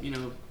guys,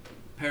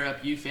 pair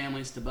up ewe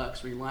families to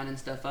bucks? Were you lining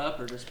stuff up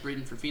or just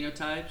breeding for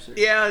phenotypes? Or?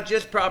 Yeah,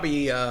 just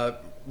probably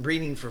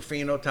breeding for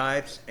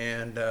phenotypes,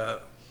 and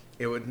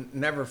it would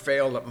never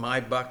fail that my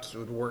bucks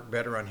would work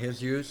better on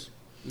his ewes,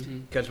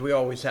 because we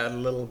always had a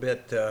little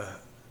bit.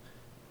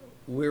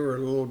 We were a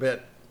little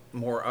bit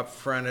more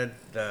up-fronted,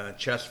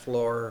 chest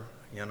floor,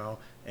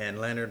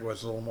 and Leonard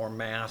was a little more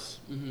mass.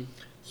 Mm-hmm.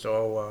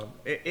 So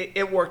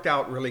it worked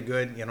out really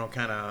good,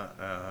 kind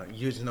of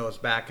using those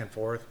back and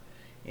forth,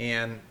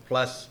 and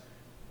plus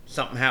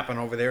something happened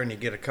over there and you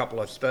get a couple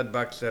of stud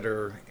bucks that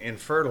are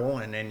infertile,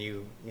 and then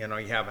you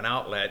have an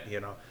outlet.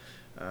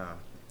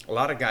 A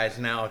lot of guys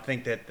now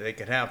think that they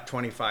could have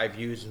 25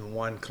 ewes in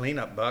one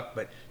cleanup buck,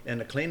 but then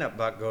the cleanup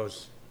buck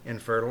goes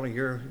infertile,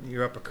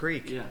 you're up a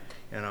creek.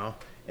 Yeah.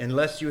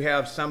 Unless you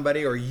have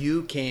somebody, or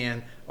you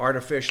can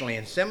artificially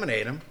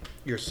inseminate them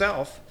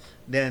yourself,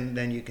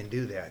 then you can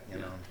do that. Yeah.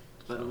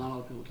 But not a lot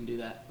of people can do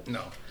that.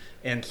 No.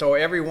 And so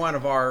every one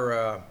of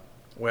our,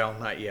 well,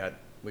 not yet.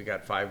 We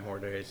got 5 more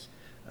days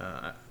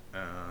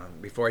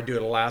before I do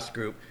the last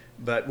group.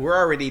 But we're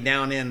already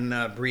down in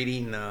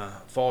breeding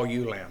fall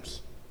ewe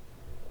lambs.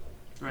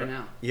 Right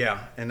now.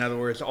 Yeah. In other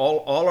words,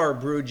 all our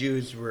brood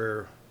ewes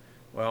were,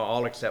 well,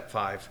 all except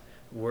 5,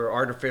 were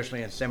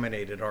artificially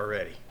inseminated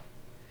already.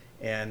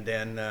 And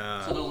then...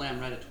 so they'll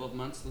lamb right at 12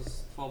 months,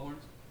 those fall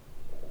borns?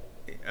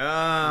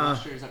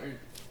 Sure, is that right?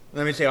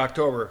 Let me say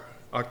October,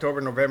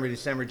 November,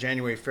 December,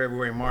 January,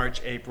 February,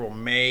 March, April,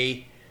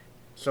 May.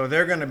 So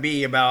they're going to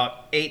be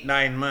about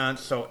 8-9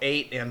 months. So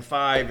 8 and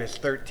 5 is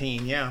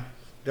 13. Yeah,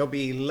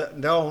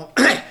 they'll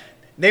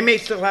they may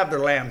still have their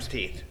lamb's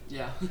teeth.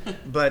 Yeah.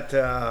 But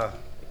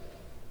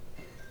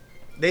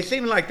they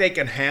seem like they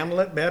can handle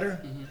it better.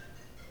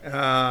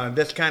 Mm-hmm.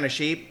 This kind of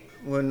sheep.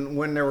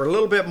 When they were a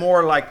little bit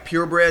more like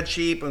purebred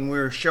sheep, and we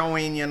were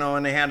showing,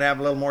 and they had to have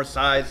a little more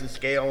size and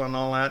scale and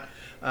all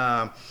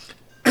that.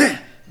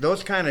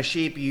 Those kind of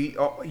sheep,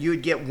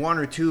 you'd get 1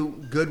 or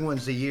 2 good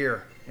ones a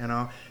year.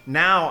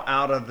 Now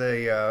out of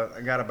the, I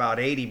got about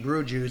 80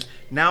 brood ewes.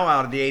 Now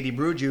out of the 80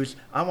 brood ewes,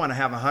 I want to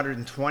have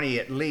 120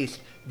 at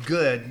least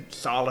good,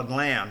 solid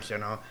lambs.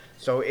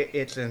 So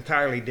it's an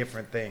entirely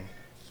different thing.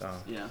 So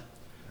yeah.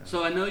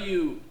 So I know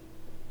you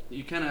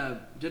kind of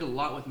did a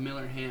lot with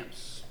Miller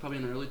Hamps. Probably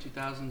in the early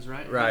 2000s,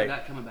 right? How Right. did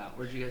that come about?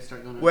 Where did you guys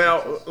start going?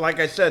 Well, like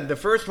I said, the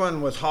first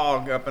one was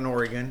hog up in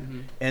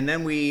Oregon, and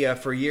then we,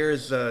 for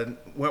years,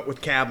 went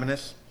with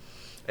cabinets,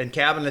 and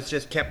cabinets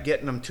just kept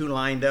getting them too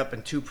lined up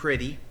and too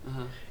pretty,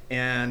 Uh-huh.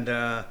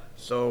 and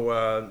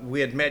So we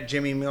had met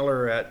Jimmy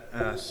Miller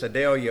at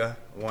Sedalia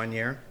one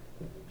year,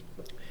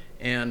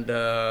 and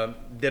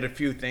did a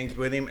few things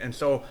with him. And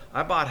so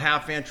I bought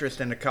half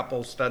interest in a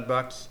couple stud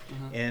bucks,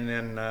 and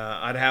then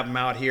I'd have them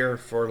out here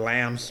for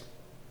lambs,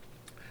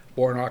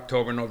 born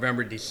October,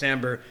 November,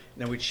 December,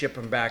 and then we'd ship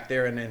them back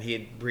there, and then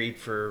he'd breed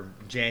for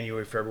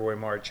January, February,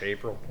 March,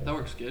 April. That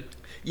works good.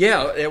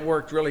 Yeah, it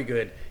worked really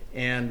good,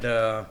 and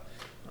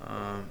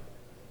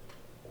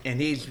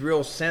he's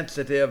real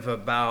sensitive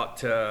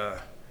about.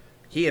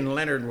 He and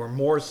Leonard were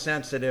more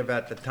sensitive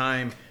at the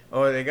time.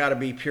 Oh, they got to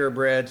be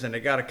purebreds, and they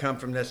got to come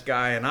from this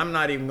guy. And I'm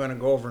not even going to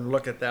go over and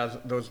look at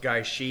those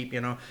guys' sheep.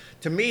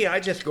 To me, I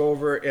just go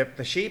over if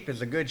the sheep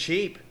is a good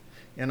sheep,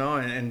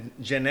 and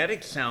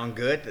genetics sound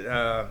good.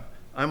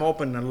 I'm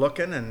open to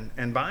looking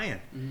and buying.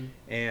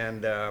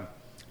 And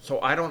so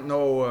I don't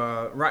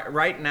know.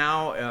 Right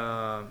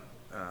now,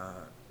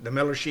 the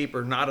Miller sheep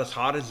are not as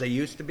hot as they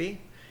used to be,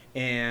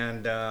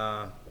 and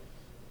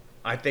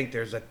I think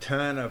there's a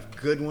ton of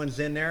good ones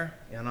in there.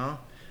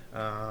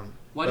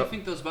 Why do you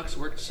think those bucks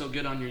worked so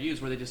good on your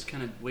ewes? Were they just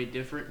kind of way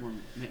different, more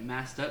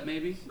masked up,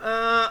 maybe?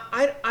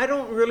 I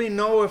don't really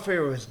know if it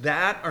was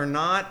that or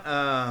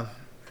not.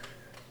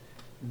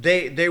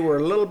 They were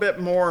a little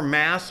bit more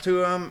mass to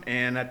them,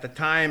 and at the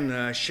time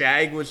the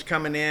shag was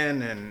coming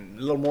in and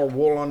a little more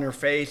wool on their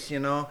face,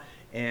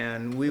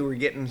 and we were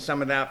getting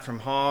some of that from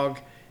hog,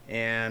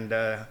 and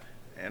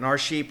our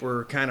sheep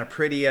were kind of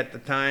pretty at the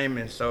time,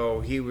 and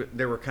so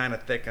they were kind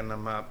of thickening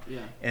them up. Yeah.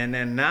 And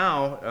then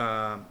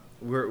now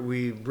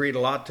we breed a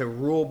lot to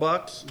rural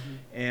bucks,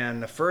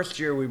 and the first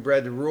year we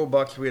bred the rural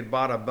bucks, we had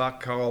bought a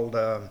buck called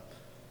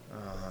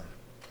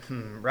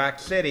Rack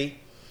City,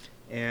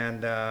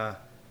 and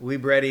we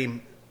bred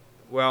him.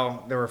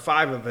 Well, there were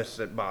 5 of us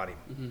that bought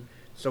him,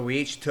 so we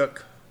each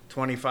took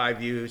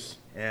 25 ewes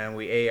and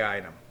we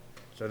AI'd them.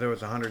 So there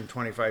was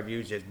 125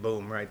 ewes, just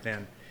boom right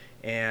then.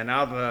 And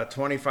out of the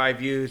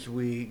 25 ewes,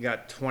 we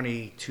got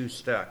 22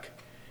 stuck,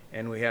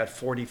 and we had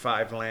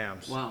 45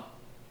 lambs. Wow.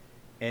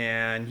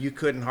 And you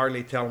couldn't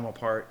hardly tell them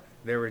apart.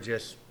 They were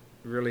just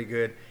really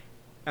good.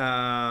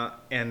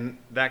 And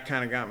that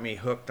kind of got me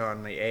hooked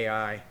on the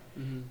AI.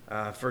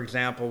 For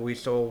example, we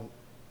sold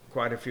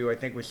quite a few. I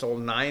think we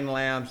sold 9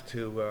 lambs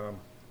to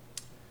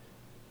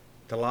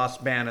Las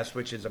Banas,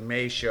 which is a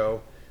May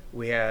show.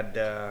 We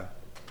had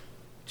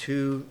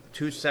two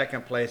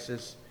second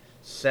places,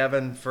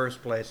 7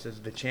 first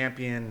places, the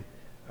champion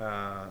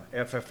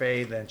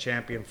FFA, then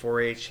champion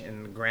 4-H,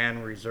 and the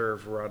Grand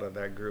Reserve were out of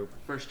that group.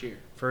 First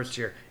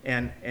year.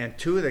 And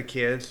 2 of the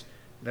kids,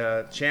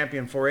 the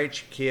champion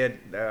 4-H kid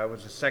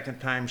was the second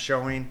time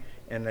showing,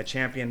 and the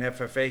champion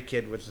FFA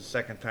kid was the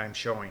second time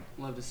showing.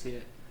 Love to see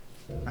it.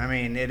 I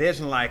mean, it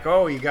isn't like,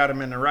 oh, you got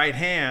them in the right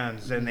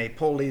hands and they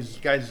pull these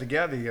guys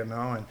together,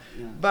 and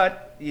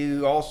but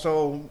you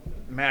also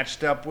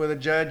matched up with a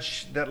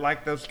judge that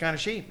liked those kind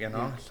of sheep,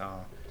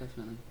 so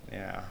definitely.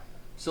 Yeah.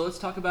 So let's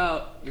talk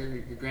about your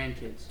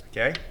grandkids.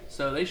 Okay.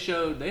 So they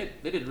showed they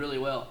did really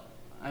well.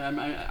 I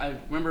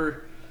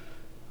remember,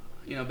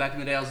 back in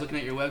the day I was looking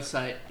at your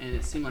website and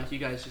it seemed like you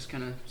guys just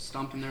kind of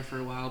stomped in there for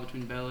a while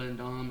between Bella and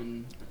Dom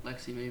and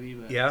Lexi maybe,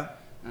 but yeah.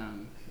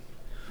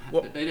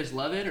 Well, they just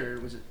love it, or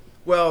was it?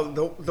 Well,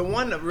 the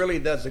one that really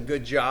does a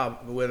good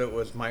job with it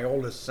was my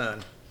oldest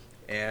son,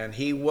 and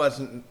he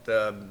wasn't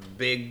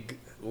big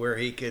where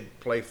he could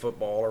play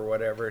football or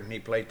whatever, and he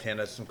played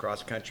tennis and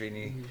cross country,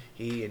 and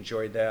he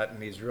enjoyed that,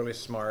 and he's really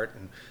smart,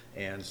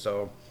 and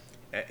so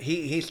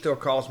he still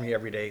calls me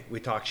every day. We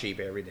talk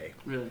sheep every day.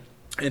 Really?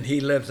 And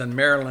he lives in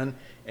Maryland,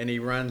 and he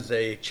runs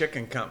a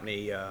chicken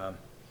company,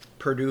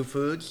 Purdue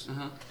Foods.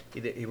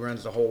 He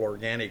runs the whole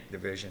organic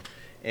division.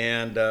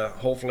 And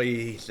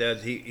hopefully he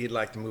says he'd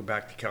like to move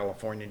back to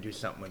California and do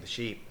something with the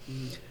sheep.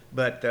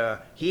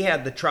 But he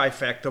had the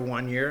trifecta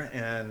one year,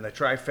 and the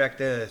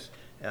trifecta is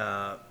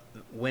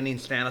winning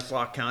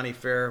Stanislaus County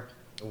Fair,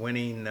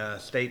 winning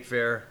State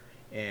Fair,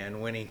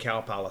 and winning Cow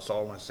Palace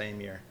all in the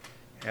same year.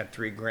 Had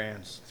 3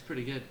 grands. It's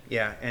pretty good.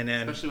 Yeah, and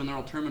then especially when they're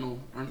all terminal,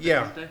 aren't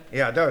they?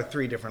 Yeah, there are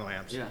 3 different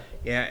lambs.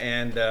 Yeah,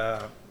 and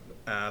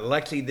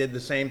Lexi did the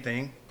same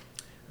thing.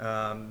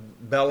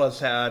 Bella's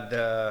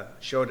had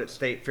showed at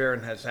State Fair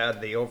and has had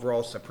the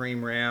overall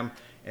Supreme Ram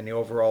and the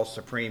overall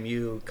Supreme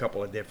Ewe a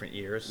couple of different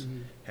years.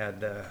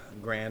 Had the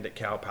Grand at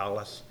Cow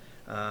Palace,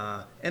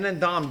 and then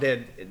Dom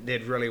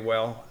did really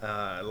well.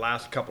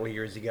 Last couple of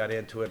years he got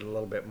into it a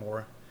little bit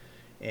more,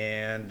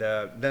 and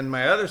then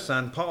my other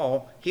son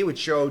Paul, he would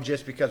show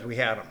just because we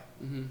had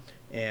him,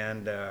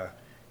 and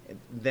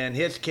then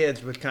his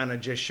kids would kind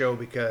of just show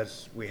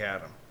because we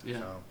had them.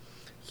 Yeah.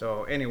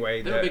 So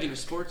anyway, they were big into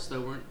sports,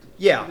 though, weren't they?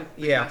 Yeah, big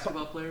yeah.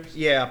 Basketball players.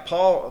 Yeah,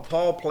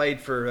 Paul played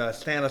for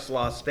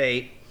Stanislaus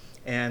State,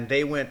 and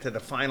they went to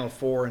the Final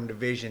Four in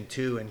Division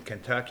II in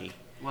Kentucky.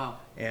 Wow.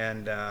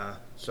 And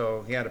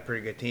so he had a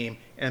pretty good team.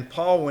 And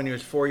Paul, when he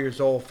was 4 years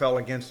old, fell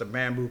against a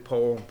bamboo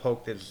pole and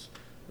poked his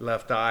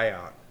left eye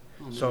out.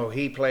 Oh, so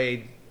he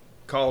played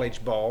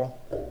college ball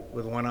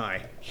with one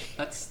eye.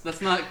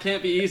 That's not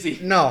can't be easy.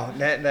 No,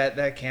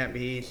 that can't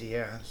be easy.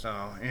 Yeah. So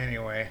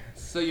anyway.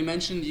 So you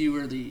mentioned you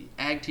were the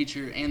ag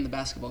teacher and the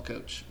basketball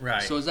coach.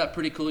 Right. So is that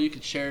pretty cool? You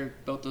could share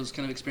both those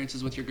kind of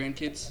experiences with your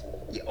grandkids.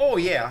 Oh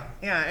yeah.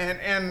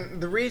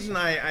 And the reason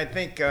I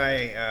think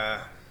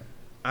I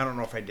don't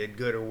know if I did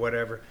good or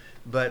whatever,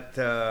 but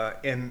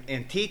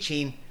in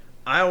teaching,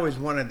 I always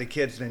wanted the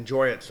kids to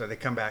enjoy it, so they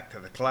come back to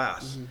the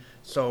class. Mm-hmm.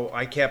 So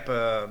I kept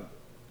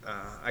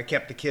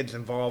the kids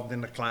involved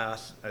in the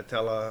class. I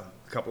tell a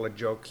couple of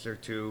jokes or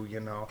two, you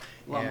know.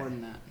 A lot more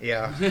than that.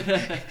 Yeah,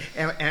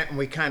 and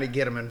we kind of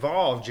get them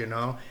involved, you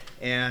know.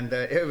 And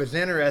it was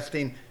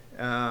interesting.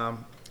 I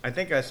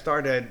think I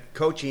started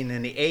coaching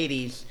in the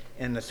 '80s,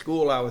 and the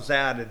school I was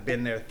at had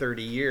been there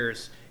 30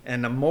 years.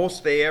 And the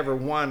most they ever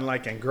won,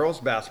 like in girls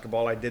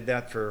basketball, I did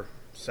that for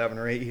 7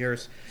 or 8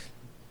 years.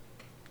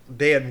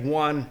 They had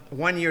won,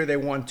 one year they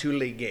won 2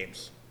 league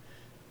games,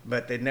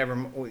 but they'd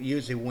never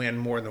usually win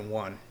more than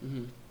one.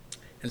 Mm-hmm.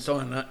 And so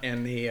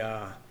in the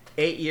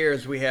 8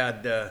 years, we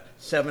had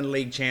 7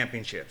 league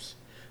championships.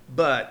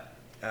 But,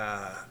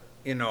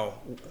 you know,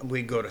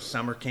 we'd go to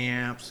summer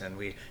camps, and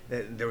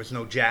there was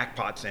no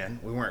jackpots in.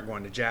 We weren't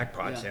going to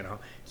jackpots, you know.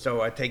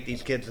 So I take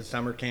these kids to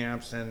summer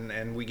camps,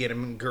 and we get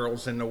them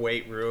girls in the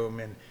weight room,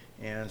 and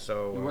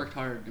so You worked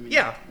hard. I mean,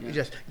 you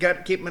just got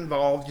to keep them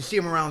involved. You see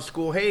them around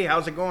school. Hey,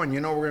 how's it going? You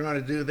know, we're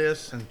going to do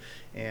this,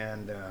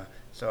 and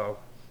so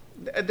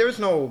there's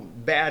no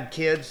bad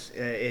kids.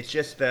 It's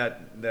just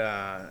that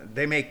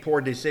they make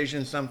poor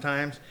decisions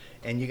sometimes,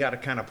 and you got to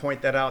kind of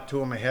point that out to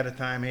them ahead of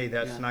time. Hey,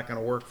 that's not going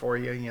to work for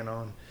you, you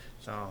know.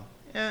 So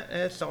yeah,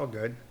 it's all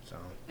good. So.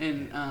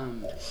 And I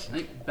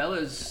think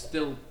Bella's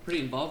still pretty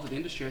involved with the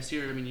industry. I see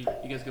her. I mean, you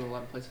guys go to a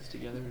lot of places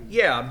together.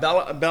 Yeah,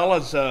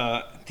 Bella's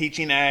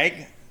teaching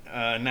ag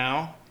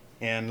now,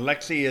 and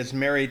Lexi is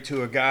married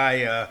to a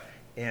guy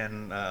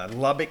in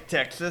Lubbock,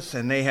 Texas,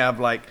 and they have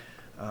like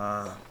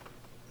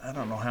I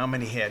don't know how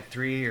many head,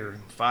 300 or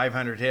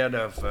 500 head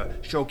of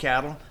show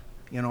cattle.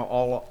 You know,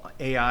 all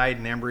AI'd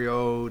and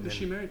embryoed. Who's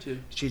she married to?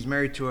 She's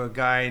married to a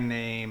guy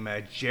named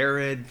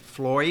Jared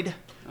Floyd,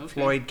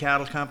 Floyd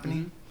Cattle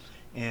Company,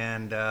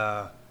 and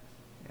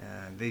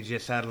they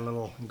just had a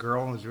little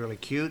girl who was really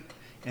cute.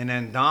 And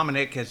then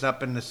Dominic is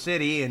up in the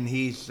city, and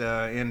he's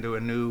into a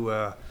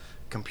new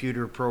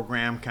computer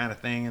program kind of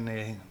thing, and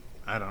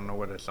I don't know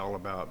what it's all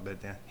about, but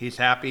he's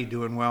happy,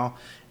 doing well,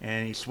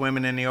 and he's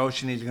swimming in the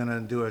ocean. He's going to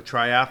do a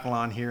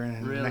triathlon here.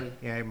 Really?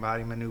 Yeah, I bought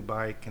him a new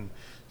bike, and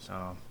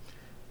so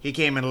he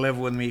came and lived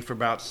with me for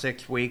about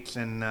 6 weeks,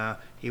 and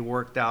he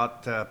worked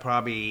out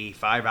probably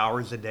 5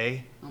 hours a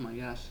day. Oh my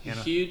gosh, he's You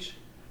know. huge,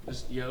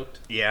 just yoked.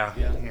 Yeah.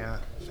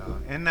 So,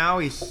 and now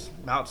he's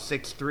about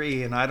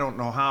 6'3", and I don't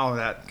know how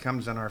that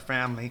comes in our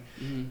family.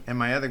 Mm-hmm. And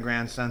my other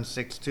grandson's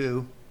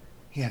 6'2".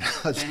 You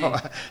know,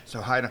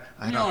 so I don't.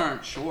 You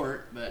aren't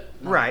short, but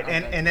Right,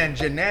 and then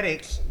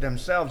genetics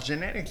themselves.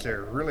 Genetics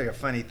are really a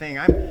funny thing.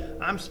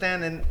 I'm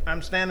standing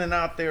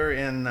out there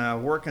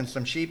and working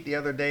some sheep the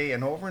other day,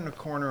 and over in the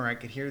corner I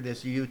could hear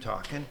this ewe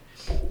talking,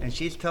 and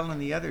she's telling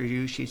the other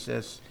ewe, she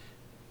says,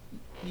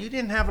 "You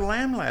didn't have a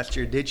lamb last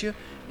year, did you?"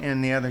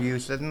 And the other ewe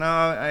said,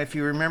 "No, if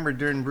you remember,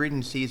 during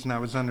breeding season I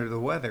was under the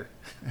weather."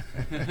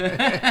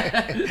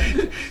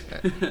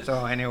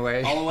 So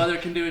anyway, all the weather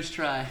can do is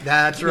try.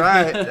 That's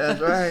right. That's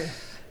right.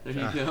 There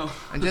you go.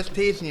 I'm just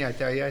teasing you, I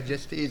tell you.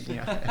 Just teasing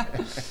you.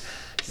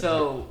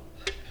 So,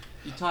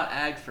 you taught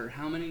ag for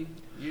how many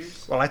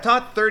years? Well, I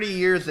taught 30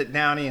 years at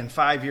Downey and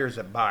 5 years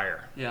at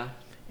Bayer. Yeah.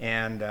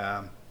 And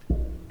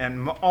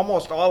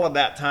almost all of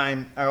that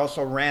time, I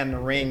also ran the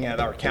ring at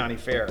our county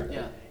fair.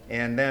 Yeah.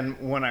 And then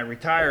when I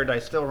retired, I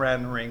still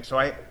ran the ring. So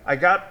I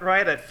got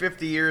right at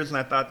 50 years, and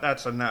I thought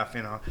that's enough,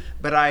 you know.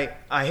 But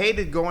I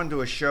hated going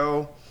to a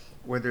show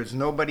where there's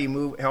nobody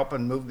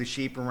helping move the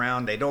sheep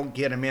around. They don't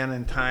get them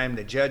in time.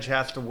 The judge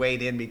has to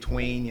wait in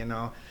between, you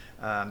know.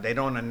 They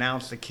don't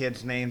announce the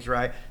kids' names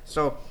right.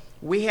 So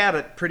we had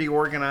it pretty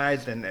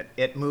organized, and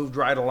it moved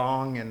right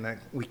along, and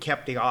we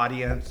kept the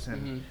audience.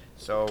 And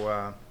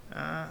so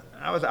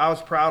I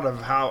was proud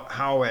of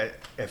how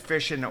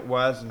efficient it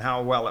was and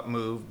how well it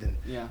moved. And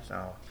Yeah.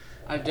 So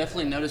I've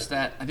definitely noticed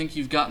that. I think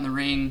you've gotten the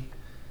ring.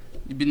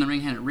 You've been the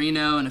ring hand at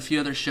Reno and a few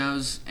other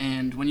shows.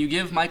 And when you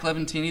give Mike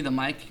Levantini the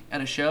mic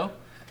at a show,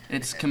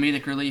 it's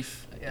comedic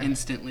relief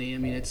instantly. I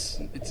mean, it's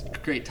a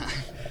great time.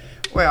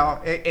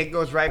 Well, it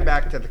goes right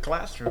back to the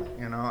classroom,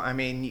 you know. I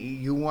mean,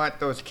 you want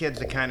those kids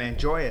to kind of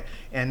enjoy it,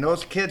 and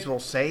those kids will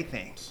say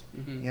things,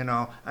 you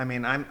know. I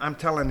mean, I'm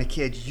telling the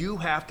kids, you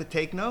have to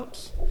take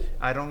notes.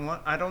 I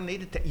don't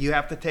need to. You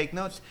have to take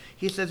notes.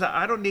 He says,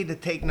 I don't need to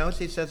take notes.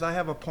 He says, I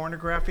have a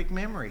pornographic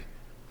memory.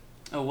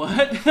 Oh,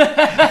 what?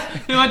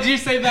 What did you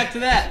say back to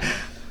that?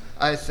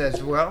 I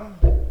says, well,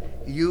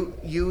 you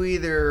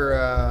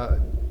either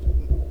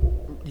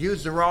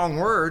use the wrong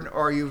word,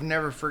 or you've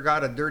never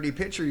forgot a dirty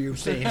picture you've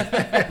seen.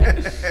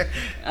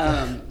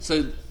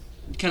 So,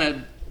 kind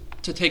of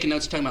to take a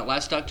note, talking about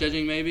livestock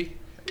judging, maybe.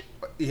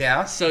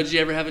 Yeah. So, did you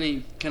ever have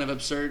any kind of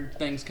absurd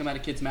things come out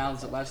of kids'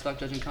 mouths at livestock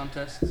judging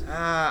contests? Well,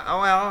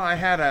 I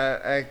had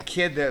a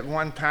kid that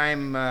one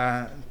time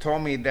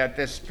told me that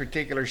this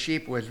particular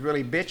sheep was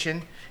really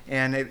bitching,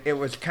 and it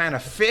was kind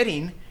of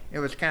fitting. It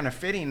was kind of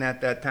fitting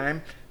at that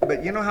time.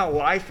 But you know how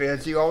life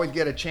is. You always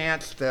get a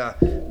chance to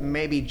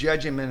maybe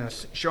judge him in a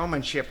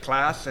showmanship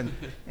class, and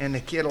the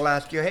kid will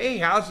ask you, "Hey,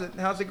 how's it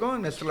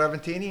going, Mr.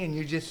 Levantini?" And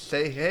you just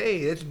say, "Hey,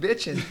 it's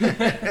bitching."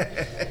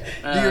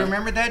 Do you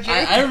remember that,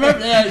 Jake? I remember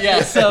that.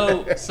 Yeah.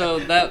 So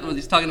that was,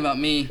 he's talking about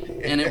me,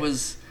 and it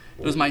was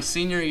my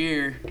senior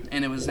year,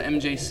 and it was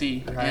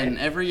MJC. Right. And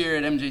every year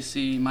at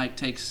MJC, Mike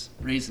takes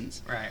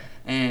raisins. Right.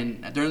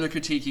 And during the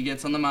critique, he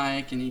gets on the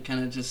mic and he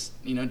kind of just,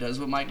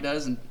 does what Mike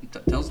does and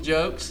tells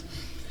jokes.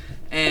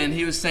 And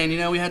he was saying,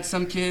 we had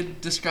some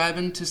kid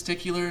describing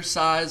testicular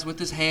size with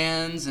his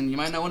hands, and you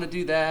might not want to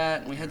do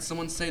that. And we had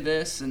someone say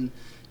this, and,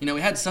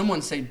 we had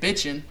someone say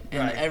bitchin',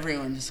 and Right.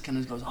 everyone just kind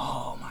of goes,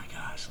 oh my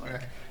gosh.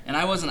 Right. And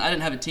I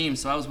didn't have a team,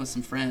 so I was with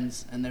some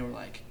friends, and they were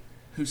like,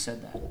 who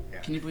said that? Yeah.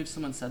 Can you believe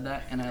someone said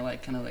that? And I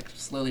kind of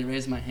slowly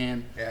raised my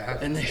hand. Yeah.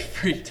 And they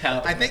freaked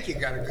out. I think you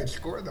got a good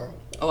score, though.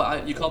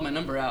 Oh, you called my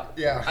number out.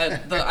 Yeah.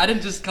 I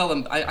didn't just call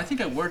them. I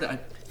think I worded.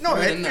 No,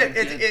 threw it in there.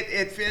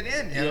 it fit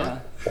in, you know?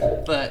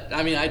 Yeah. But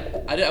I mean,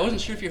 I wasn't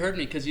sure if you heard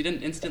me because you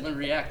didn't instantly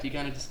react. You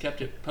kind of just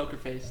kept it poker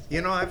faced.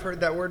 I've heard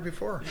that word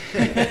before.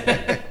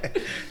 There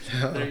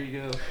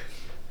you go.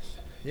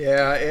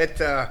 Yeah,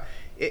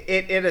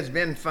 it has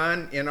been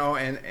fun,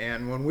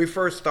 and when we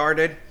first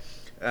started,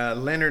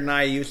 Leonard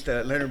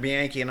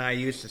Bianchi and I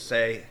used to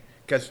say,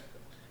 because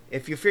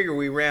if you figure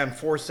we ran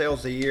 4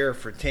 sales a year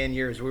for 10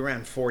 years, we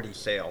ran 40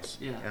 sales,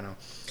 Yeah.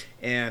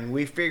 and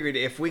we figured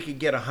if we could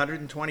get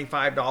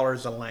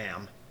 $125 a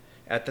lamb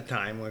at the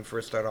time when we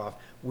first started off,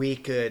 we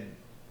could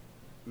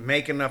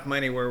make enough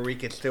money where we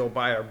could still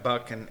buy our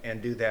buck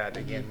and do that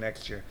again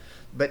next year.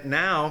 But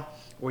now,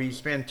 where you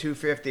spend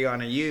 $250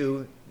 on a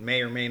ewe,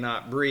 may or may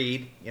not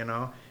breed,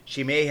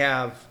 she may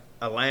have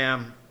a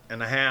lamb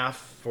and a half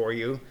for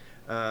you,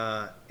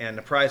 and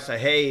the price of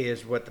hay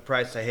is what the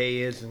price of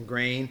hay is, and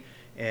grain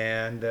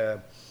and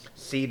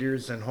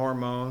cedars and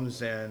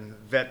hormones and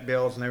vet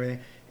bills and everything.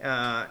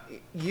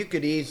 You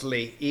could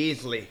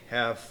easily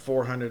have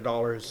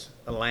 $400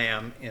 a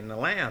lamb in the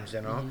lambs,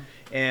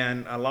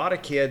 and a lot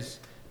of kids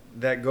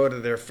that go to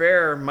their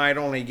fair might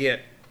only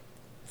get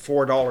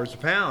 $4 a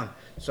pound.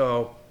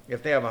 So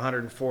if they have a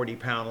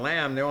 140-pound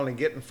lamb, they're only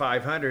getting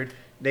 500.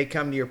 They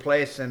come to your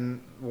place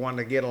and want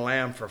to get a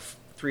lamb for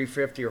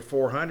 $350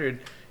 or $400,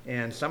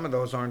 and some of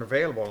those aren't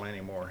available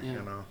anymore.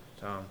 Yeah.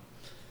 So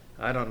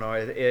I don't know.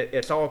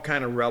 It's all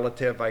kind of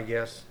relative, I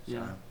guess.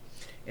 Yeah.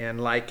 And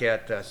like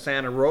at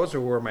Santa Rosa,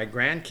 where my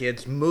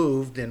grandkids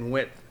moved and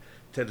went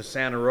to the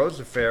Santa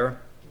Rosa Fair,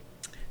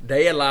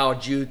 they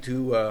allowed you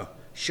to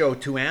show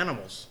 2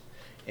 animals.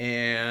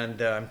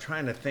 And I'm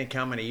trying to think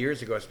how many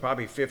years ago. It's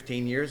probably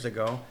 15 years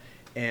ago.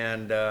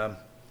 And and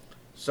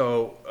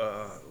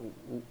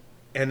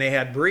they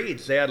had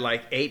breeds. They had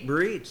like 8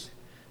 breeds.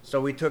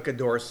 So we took a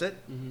Dorset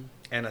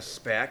and a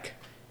Spec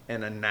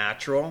and a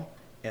Natural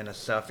and a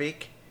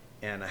Suffolk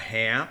and a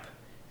Hamp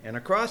and a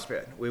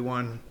Crossbred.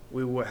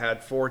 We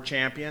had 4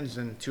 champions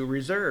and 2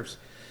 reserves.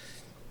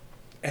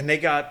 And they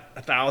got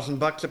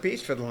 $1,000 a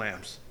piece for the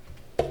lambs.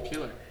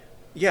 Killer.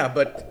 Yeah,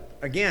 but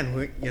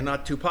again, you're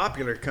not too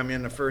popular. Come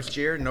in the first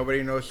year,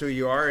 nobody knows who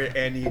you are,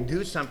 and you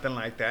do something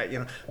like that,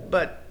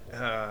 But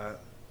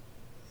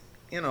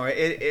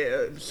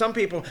some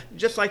people,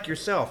 just like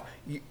yourself,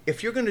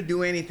 if you're going to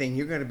do anything,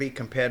 you're going to be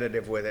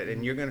competitive with it,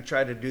 and you're going to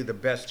try to do the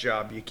best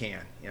job you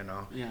can,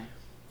 Yeah.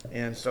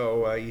 And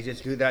so you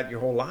just do that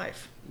your whole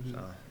life. So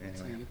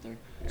That's how you anyway, get there.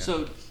 Yeah.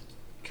 So,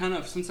 kind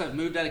of since I've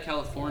moved out of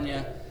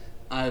California,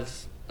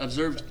 I've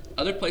observed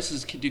other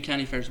places do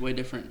county fairs way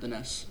different than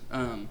us.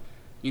 A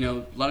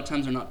lot of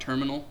times they're not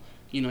terminal.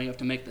 You have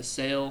to make the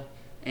sale,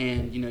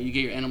 and you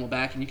get your animal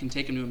back, and you can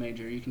take them to a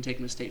major. You can take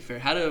them to state fair.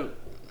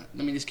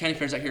 These county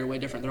fairs out here are way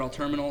different. They're all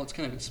terminal. It's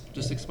kind of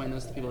just explain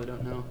those to people who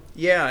don't know.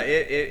 Yeah,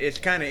 it's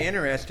kind of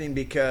interesting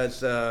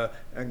because a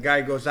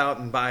guy goes out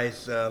and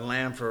buys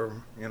lamb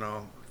for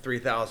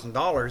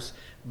 $3,000,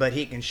 but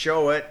he can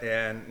show it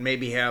and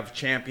maybe have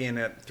champion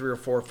at 3 or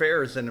 4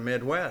 fairs in the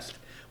Midwest.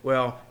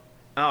 Well,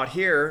 out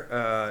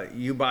here,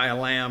 you buy a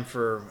lamb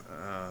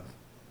for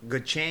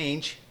good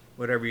change,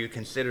 whatever you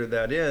consider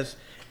that is,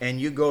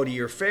 and you go to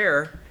your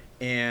fair,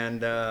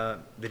 and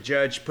the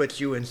judge puts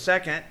you in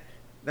second.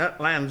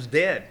 That lamb's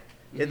dead.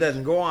 It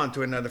doesn't go on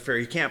to another fair.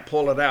 You can't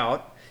pull it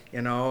out,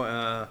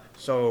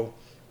 so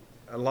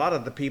a lot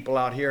of the people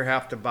out here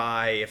have to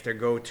buy, if they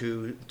go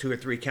to 2 or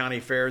 3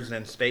 county fairs and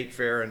then state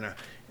fair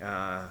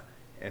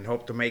and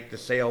hope to make the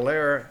sale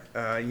there,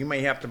 you may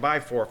have to buy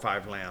 4 or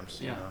 5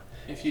 lambs. Yeah.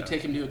 If you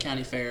take them to a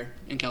county fair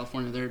in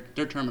California,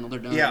 they're terminal. They're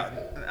done.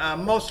 Yeah,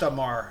 most of them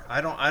are. I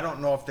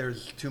don't know if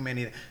there's too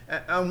many.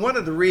 One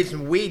of the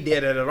reasons we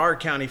did it at our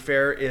county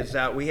fair is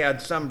that we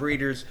had some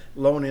breeders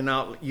loaning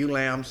out ewe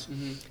lambs,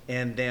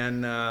 and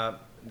then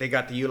they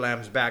got the ewe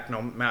lambs back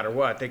no matter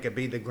what. They could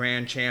be the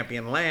grand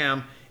champion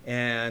lamb,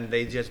 and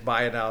they just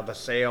buy it out of the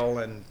sale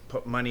and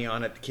put money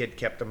on it. The kid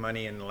kept the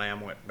money, and the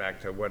lamb went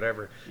back to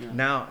whatever.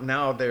 Yeah.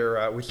 Now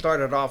they're we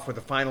started off with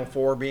the final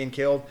 4 being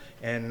killed,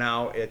 and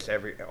now it's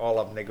all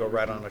of them. They go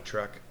right on a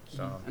truck.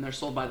 So and they're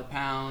sold by the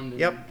pound. And,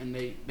 Yep. And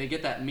they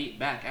get that meat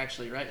back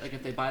actually, right? Like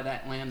if they buy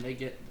that lamb, they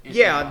get.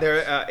 yeah,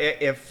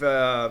 if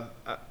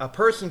a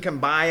person can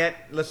buy it,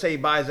 let's say he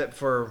buys it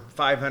for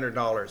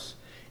 $500,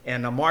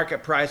 and the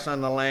market price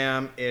on the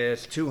lamb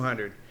is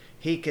 $200,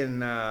 he can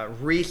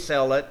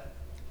resell it,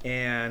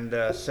 and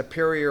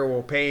Superior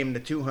will pay him the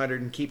 $200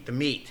 and keep the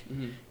meat,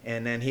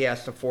 and then he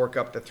has to fork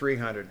up the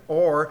 $300,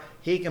 or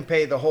he can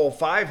pay the whole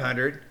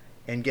 $500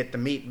 and get the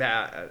meat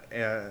back,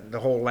 the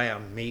whole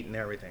lamb meat and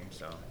everything.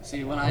 So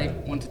see, when I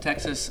went to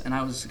Texas and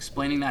I was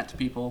explaining that to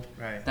people,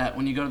 Right. that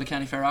when you go to the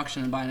county fair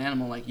auction and buy an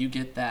animal, like you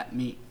get that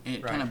meat,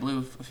 it Right. kind of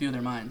blew a few of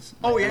their minds.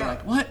 Oh, They were yeah.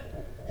 like,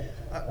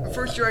 what?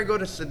 first year I go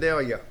to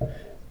Sedalia,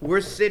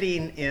 we're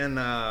sitting in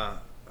I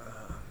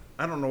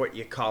don't know what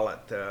you call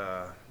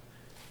it,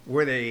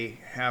 where they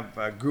have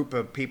a group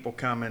of people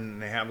come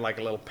and they have like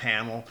a little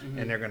panel,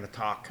 and they're going to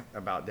talk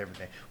about different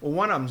things. Well,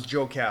 one of them's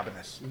Joe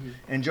Cabanis,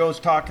 and Joe's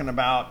talking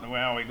about,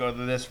 well, we go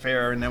to this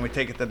fair, and then we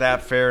take it to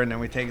that fair, and then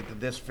we take it to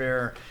this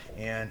fair,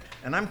 and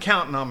I'm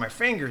counting on my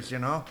fingers,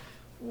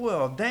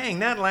 Well, dang,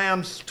 that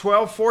lamb's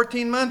 12,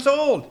 14 months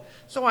old.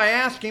 So I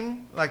asked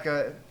him, like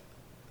a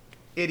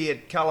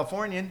idiot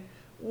Californian,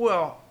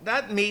 well,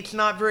 that meat's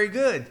not very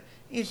good.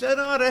 He said,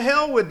 oh, to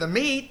hell with the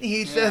meat.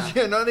 He says,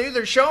 these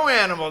are show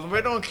animals.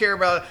 We don't care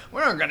about it.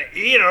 We're not going to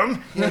eat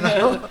them,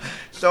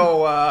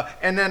 So,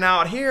 and then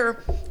out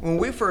here, when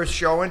we first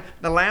showing,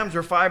 the lambs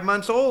are 5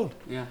 months old.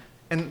 Yeah.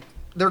 And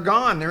they're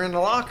gone. They're in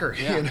the locker,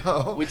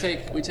 Yeah. We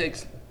take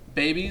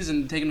babies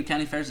and take them to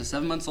county fairs at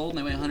 7 months old, and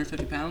they weigh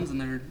 150 pounds, and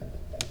they're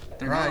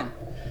Right. gone.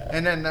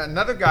 And then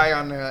another guy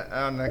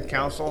on the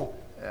council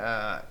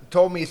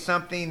told me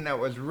something that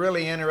was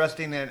really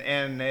interesting,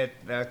 and it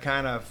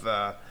kind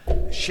of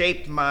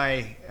shaped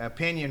my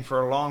opinion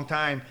for a long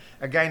time.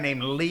 A guy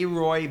named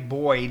Leroy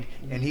Boyd,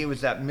 and he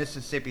was at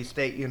Mississippi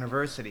State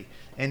University,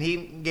 and he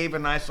gave a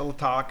nice little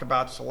talk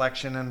about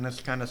selection and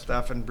this kind of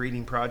stuff and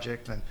breeding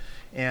projects,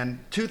 and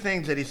 2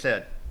 things that he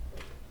said.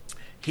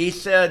 He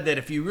said that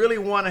if you really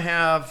want to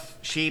have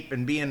sheep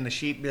and be in the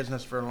sheep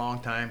business for a long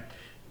time,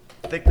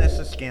 thickness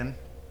of skin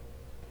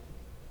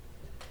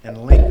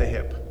and length of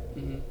hip.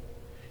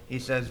 He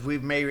says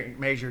we've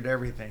measured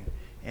everything,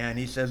 and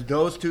he says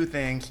those 2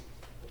 things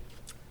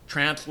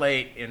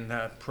translate in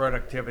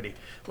productivity.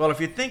 Well, if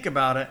you think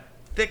about it,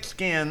 thick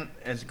skin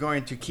is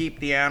going to keep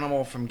the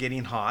animal from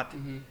getting hot,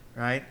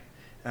 right?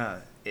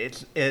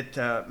 It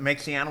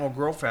makes the animal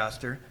grow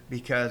faster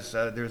because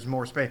there's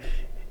more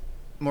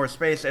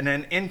space, and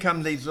then in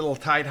come these little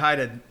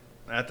tight-hided.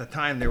 At the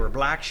time, they were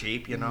black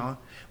sheep,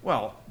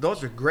 Well,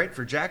 those are great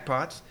for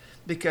jackpots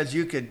because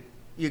you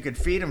could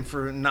feed them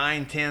for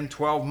 9, 10,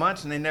 12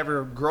 months, and they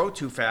never grow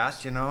too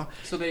fast,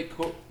 So they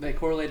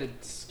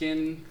correlated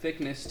skin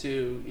thickness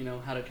to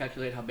how to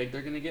calculate how big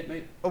they're going to get,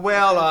 mate.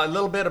 Well, a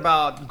little bit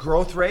about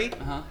growth rate.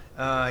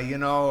 Uh-huh.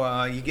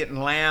 You're getting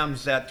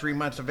lambs at 3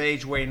 months of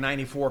age weigh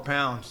 94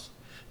 pounds.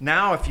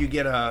 Now, if you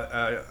get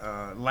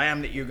a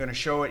lamb that you're going to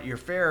show at your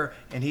fair,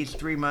 and he's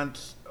 3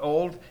 months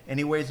old and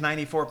he weighs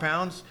 94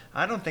 pounds,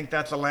 I don't think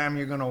that's a lamb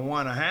you're going to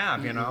want to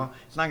have,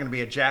 It's not going to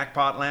be a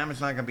jackpot lamb.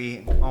 It's not going to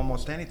be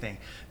almost anything.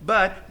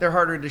 But they're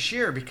harder to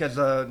shear because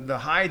the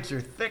hides are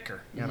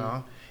thicker,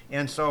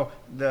 And so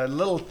the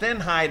little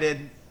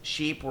thin-hided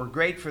sheep were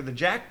great for the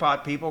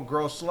jackpot people,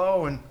 grow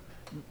slow, and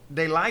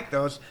they like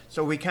those.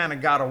 So we kind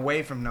of got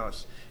away from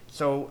those.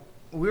 So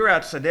we were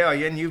at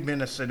Sedalia, and you've been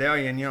to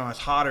Sedalia, and it's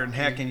hotter than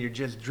heck, and you're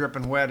just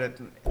dripping wet at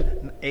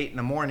 8 in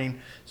the morning.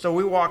 So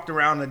we walked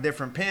around the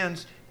different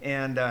pens,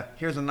 and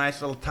here's a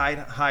nice little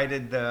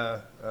tight-hided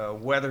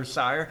weather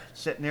sire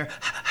sitting there.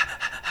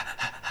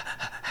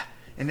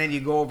 And then you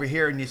go over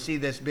here and you see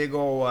this big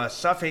old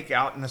Suffolk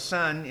out in the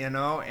sun,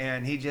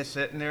 and he's just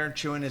sitting there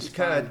chewing his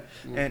cud,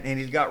 and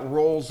he's got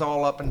rolls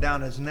all up and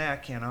down his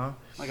neck,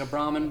 Like a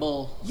Brahmin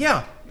bull.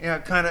 Yeah,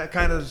 kind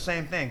of the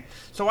same thing.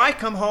 So I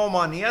come home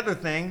on the other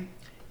thing,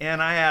 and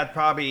I had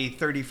probably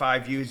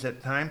 35 ewes at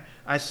the time.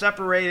 I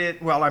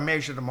separated, I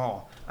measured them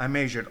all. I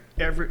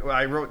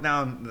wrote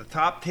down the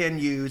top 10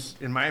 ewes,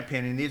 in my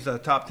opinion. These are the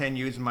top 10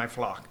 ewes in my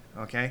flock,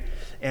 okay?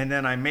 And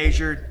then I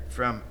measured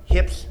from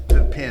hips to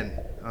the pin,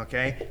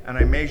 okay? And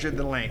I measured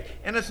the length.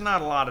 And it's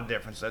not a lot of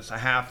difference. It's a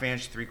 1/2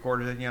 inch,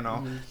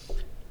 3/4,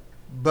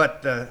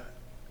 But the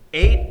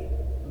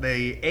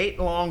eight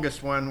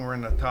longest one were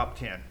in the top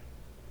 10.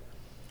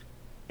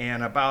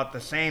 And about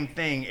the same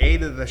thing,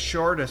 8 of the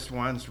shortest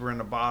ones were in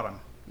the bottom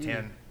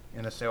 10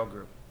 in a sale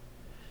group.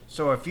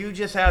 So if you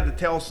just had to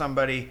tell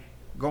somebody,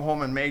 go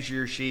home and measure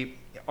your sheep,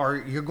 or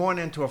you're going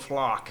into a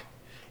flock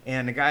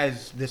and the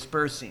guy's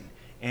dispersing,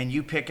 and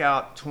you pick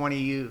out 20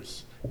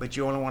 ewes, but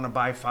you only want to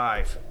buy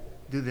 5,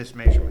 do this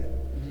measurement.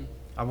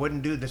 I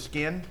wouldn't do the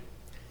skin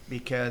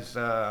because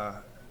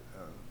Most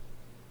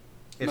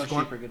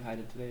sheep are good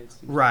hided today.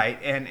 Right,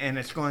 and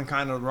it's going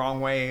kind of the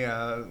wrong way.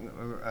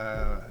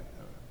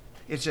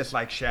 It's just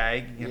like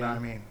shag, you know what I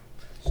mean?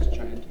 Just to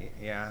try and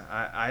Yeah,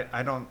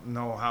 I don't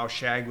know how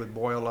shag would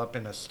boil up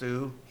in a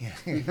stew.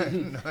 maybe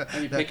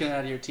picking it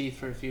out of your teeth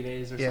for a few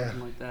days or Yeah.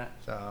 something like that.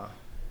 So,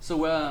 So,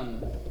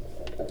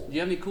 do you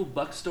have any cool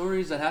buck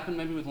stories that happened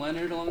maybe with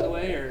Leonard along the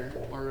way,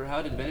 or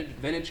how did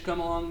vintage come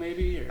along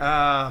maybe?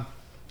 Or?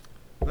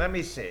 let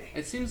me see.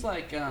 It seems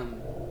like a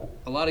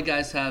lot of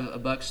guys have a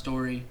buck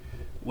story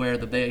where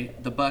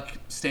the buck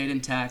stayed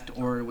intact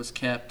or was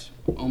kept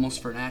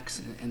almost for an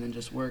accident and then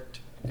just worked.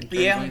 And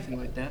Yeah. anything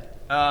like that?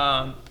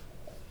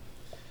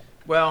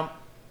 Well,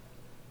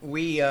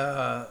 we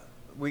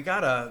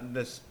got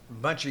this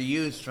bunch of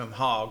ewes from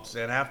hogs,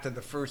 and after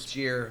the first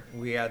year,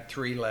 we had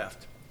 3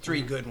 left,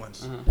 3 good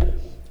ones.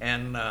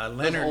 And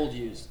Leonard, Those old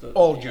ewes.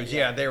 old ewes,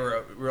 yeah, they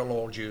were real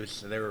old ewes.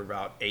 So they were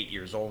about 8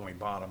 years old when we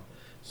bought them.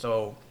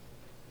 So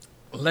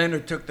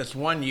Leonard took this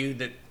one ewe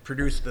that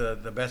produced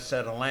the best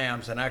set of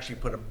lambs and actually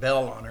put a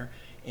bell on her.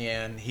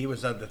 And he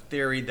was of the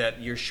theory that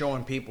you're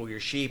showing people your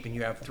sheep and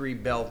you have 3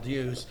 belled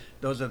ewes.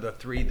 Those are the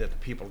 3 that the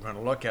people are going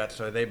to look at,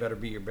 so they better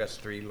be your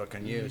best 3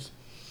 looking ewes.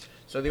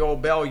 So the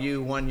old bell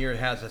ewe one year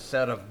has a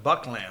set of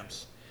buck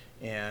lambs.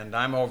 And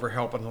I'm over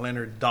helping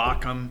Leonard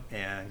dock them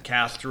and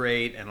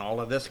castrate and all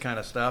of this kind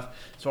of stuff.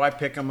 So I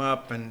pick them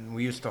up, and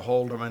we used to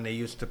hold them, and they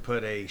used to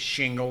put a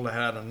shingle that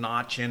had a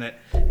notch in it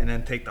and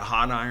then take the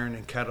hot iron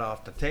and cut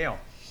off the tail.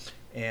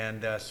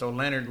 And so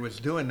Leonard was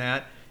doing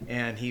that,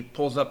 and he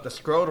pulls up the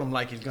scrotum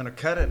like he's going to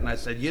cut it. And I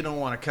said, "You don't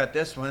want to cut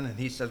this one." And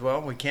he says,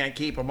 "Well, we can't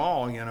keep them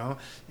all, you know."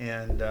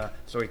 And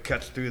so he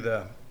cuts through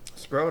the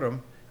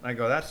scrotum. And I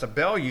go, "That's the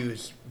bell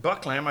ewes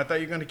buck lamb. I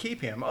thought you were going to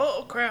keep him."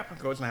 "Oh, crap."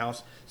 Goes in the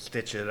house,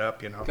 stitch it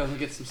up, you know. Go and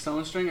get some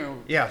sewing string, or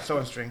Yeah,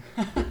 sewing string.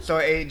 So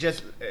he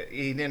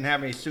didn't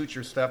have any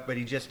suture stuff, but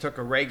he just took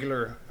a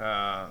regular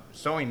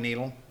sewing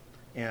needle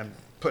and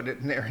put it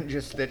in there and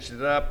just stitched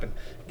it up and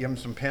give him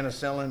some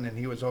penicillin, and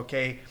he was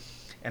okay.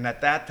 And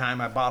at that time,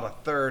 I bought a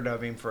third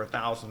of him for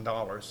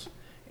 $1,000,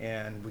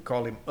 and we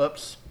called him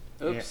Oops.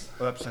 Oops.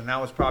 Yeah, Oops, and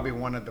that was probably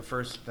one of the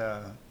first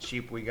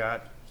sheep we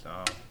got. So.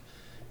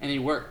 and he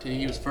worked.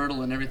 He was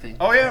fertile and everything.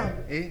 Oh yeah,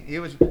 he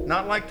was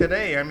not like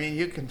today. I mean,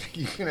 you can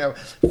have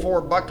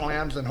 4 buck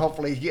lambs and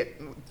hopefully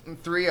get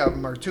 3 of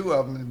them or 2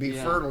 of them and be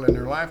Yeah. fertile in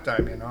their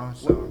lifetime. You know.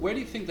 So. Where do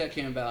you think that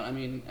came about? I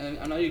mean, and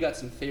I know you got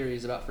some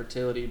theories about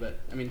fertility, but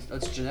I mean,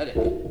 that's genetic.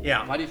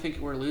 Yeah. Why do you think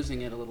we're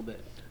losing it a little bit?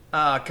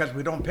 Because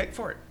we don't pick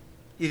for it.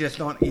 You just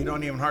don't. You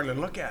don't even hardly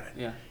look at it.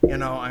 Yeah. You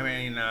know. I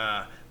mean,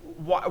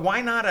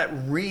 why not at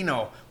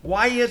Reno?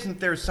 Why isn't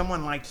there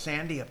someone like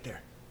Sandy up there?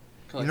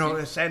 You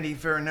know, Sandy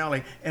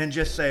Farinelli, and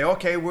just say,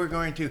 okay, we're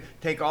going to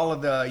take all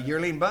of the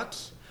yearling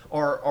bucks,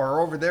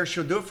 or over there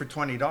she'll do it for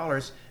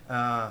 $20.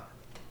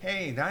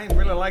 Hey, I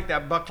really like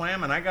that buck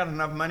lamb, and I got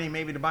enough money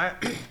maybe to buy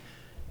it.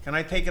 Can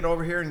I take it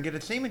over here and get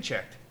it semen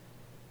checked?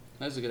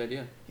 That's a good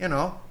idea. You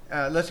know,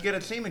 let's get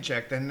it semen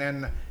checked. And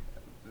then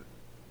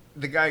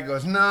the guy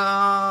goes, no,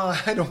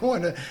 I don't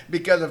want to,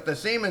 because if the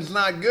semen's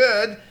not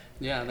good,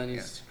 Yeah, then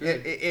he's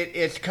screwed.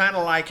 it's kind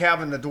of like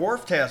having the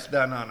dwarf test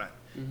done on it.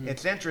 Mm-hmm.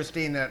 It's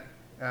interesting that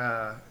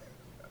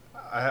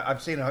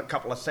I've seen a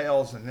couple of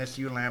sales, and this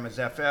ewe lamb is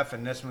FF,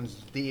 and this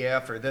one's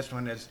DF, or this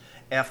one is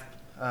F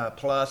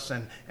plus,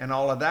 and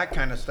all of that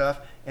kind of stuff.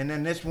 And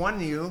then this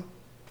one ewe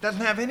doesn't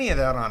have any of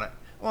that on it.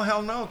 Well,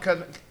 hell no, because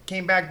it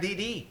came back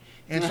DD.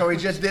 And so he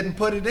just didn't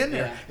put it in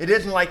there. Yeah. It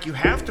isn't like you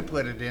have to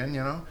put it in,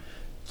 you know.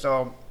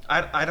 So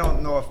I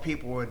don't know if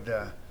people would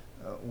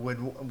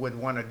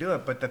want to do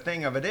it. But the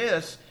thing of it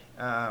is,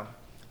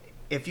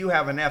 if you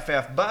have an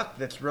FF buck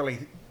that's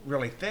really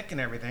thick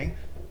and everything,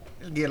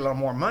 you'll get a little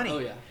more money. Oh,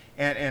 yeah.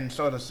 And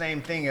so the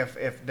same thing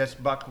if this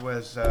buck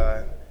was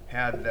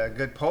had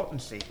good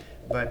potency,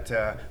 but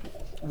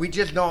we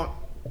just don't,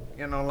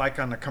 you know, like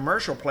on the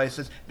commercial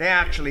places, they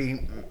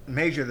actually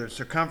measure the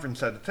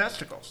circumference of the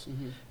testicles.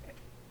 Mm-hmm.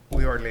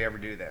 We hardly ever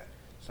do that,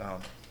 so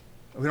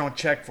we don't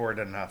check for it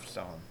enough.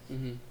 So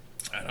Mm-hmm.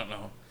 I don't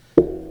know,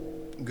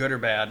 good or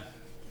bad.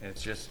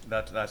 It's just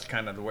that's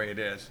kind of the way it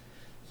is.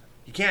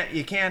 You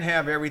can't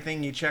have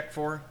everything you check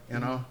for, you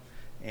know,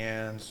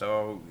 and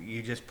so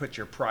you just put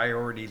your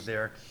priorities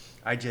there.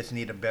 I just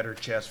need a better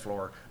chest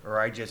floor, or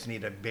I just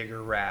need a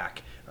bigger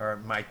rack, or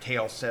my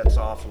tail sets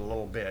off a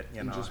little bit,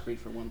 you know. Just breed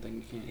for one thing,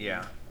 you can't.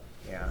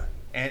 Yeah.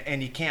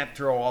 And you can't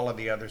throw all of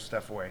the other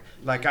stuff away.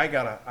 Like I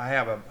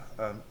have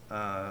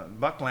a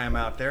buck lamb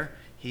out there.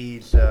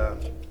 He's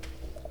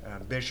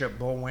Bishop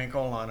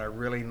Bullwinkle on a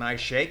really nice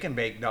shake and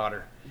bake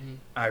daughter. Mm-hmm.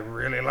 I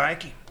really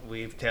like him.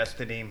 We've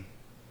tested him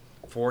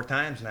 4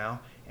 times now,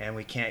 and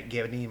we can't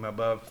get him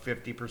above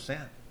 50%.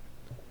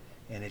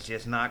 And it's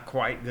just not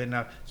quite good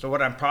enough. So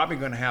what I'm probably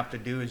going to have to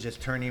do is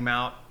just turn him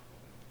out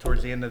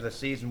towards the end of the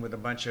season with a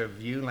bunch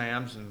of ewe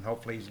lambs, and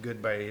hopefully he's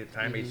good by the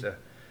time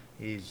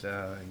he's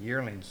a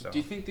yearling. So. Do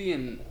you think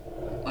the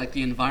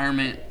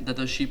environment that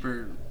those sheep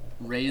are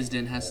raised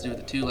in has to do with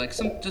it too? Like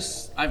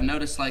I've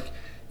noticed, like,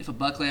 if a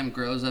buck lamb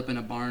grows up in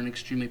a barn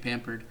extremely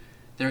pampered,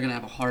 they're gonna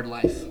have a hard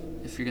life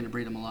if you're gonna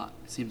breed them a lot,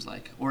 it seems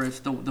like. Or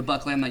if the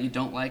buck lamb that you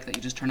don't like, that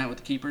you just turn out with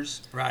the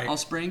keepers Right. all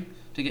spring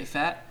to get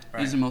fat,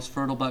 he's the most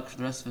fertile buck for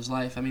the rest of his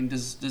life. I mean,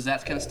 does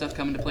that kind of stuff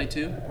come into play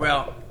too?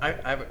 Well,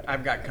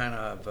 I've got kind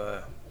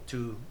of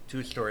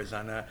two stories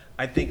on that.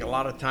 I think a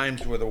lot of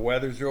times where the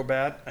weather's real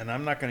bad, and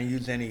I'm not going to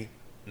use any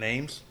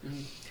names,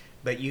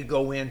 but you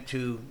go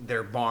into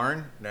their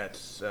barn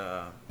that's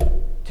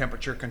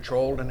temperature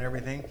controlled and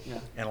everything,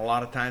 and a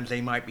lot of times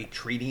they might be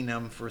treating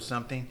them for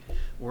something.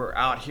 We're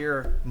out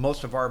here,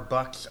 most of our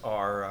bucks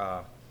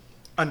are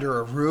under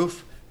a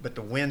roof, but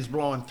the wind's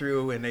blowing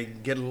through and they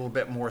get a little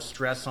bit more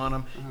stress on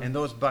them, and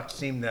those bucks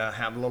seem to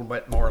have a little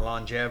bit more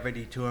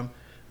longevity to them.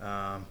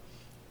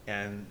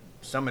 And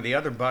some of the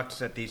other bucks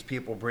that these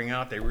people bring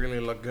out, they really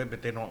look good,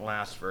 but they don't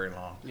last very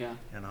long. Yeah.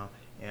 You know,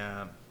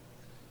 and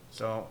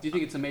so. Do you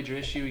think it's a major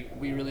issue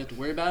we really have to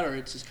worry about, or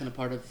it's just kind of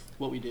part of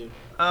what we do?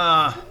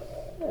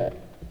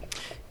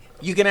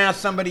 You can ask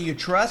somebody you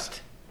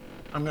trust.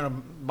 I'm going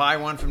to buy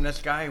one from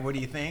this guy. What do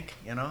you think?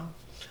 You know,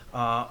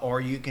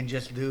 or you can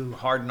just do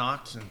hard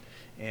knocks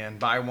and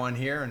buy one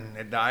here and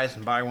it dies,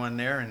 and buy one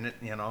there, and it,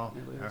 you know,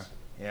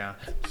 yeah.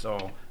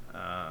 So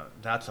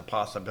that's a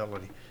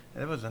possibility.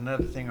 There was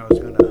another thing I was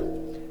going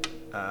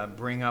to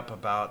bring up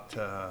about.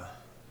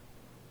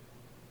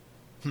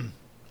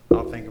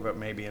 I'll think of it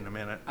maybe in a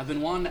minute. I've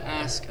been wanting to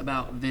ask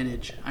about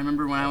vintage. I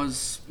remember when I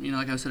was,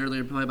 like I said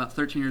earlier, probably about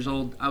 13 years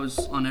old, I was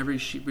on every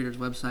sheep breeder's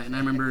website, and I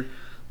remember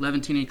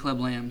Levantini Club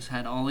Lambs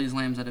had all these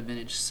lambs out of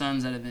vintage,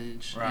 sons out of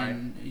vintage. Right.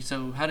 And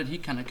so how did he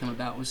kind of come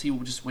about? Was he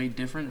just way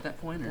different at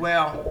that point? Or?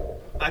 Well,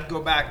 I'd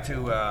go back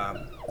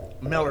to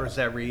Miller's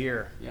every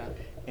year. Yeah.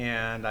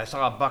 And I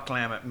saw a buck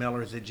lamb at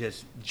Miller's that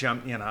just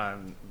jumps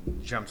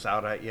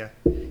out at you.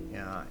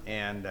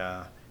 And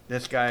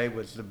this guy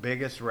was the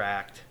biggest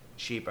racked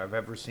sheep I've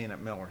ever seen at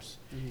Miller's,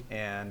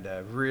 and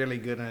really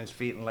good on his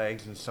feet and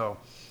legs. And so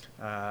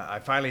I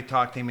finally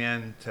talked him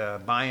into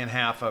buying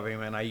half of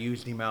him, and I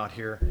used him out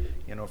here,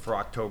 for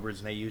Octobers,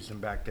 and I used him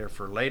back there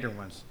for later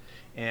ones.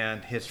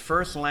 And his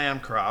first lamb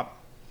crop,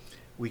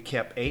 we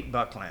kept 8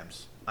 buck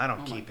lambs. I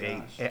don't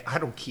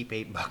keep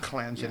eight buck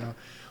lambs.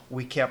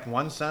 We kept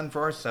one son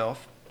for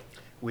ourselves.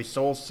 We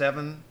sold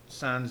 7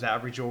 sons,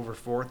 average over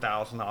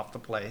 4,000 off the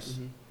place.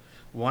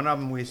 One of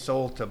them we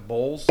sold to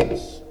Bowles.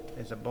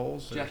 Is it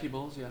Bowles? Jackie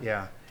Bowles, yeah.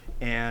 Yeah,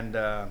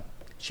 and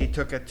she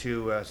took it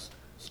to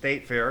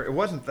State Fair. It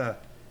wasn't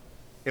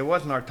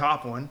our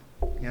top one.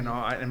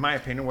 In my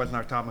opinion, it wasn't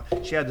our top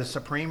one. She had the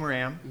Supreme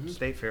Ram,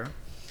 State Fair.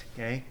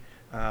 Okay,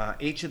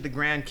 each of the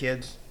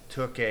grandkids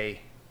took a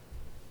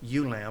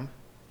ewe lamb,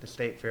 the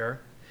State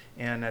Fair,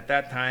 and at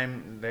that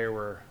time they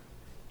were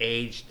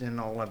aged and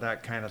all of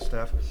that kind of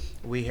stuff.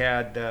 We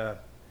had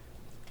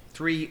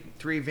three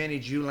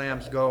vintage ewe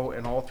lambs go,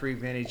 and all 3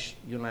 vintage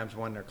ewe lambs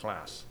won their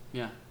class.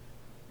 Yeah.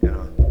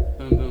 Boom,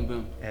 boom,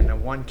 boom. And the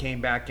one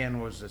came back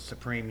in was the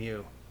Supreme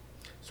ewe.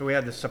 So we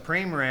had the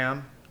Supreme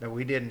Ram that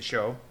we didn't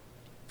show,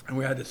 and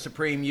we had the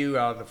Supreme ewe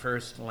out of the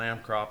first lamb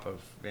crop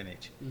of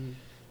vintage.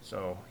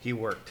 So he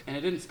worked. And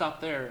it didn't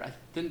stop there.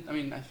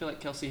 I feel like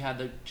Kelsey had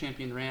the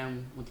champion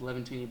ram with the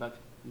Levantini buck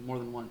more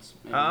than once.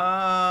 Maybe.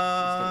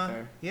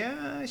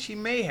 Yeah, she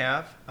may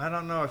have. I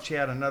don't know if she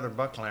had another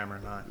buck lamb or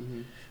not.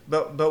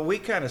 But we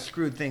kind of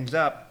screwed things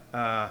up.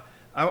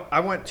 I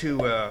went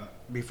to,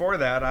 before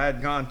that, I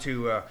had gone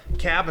to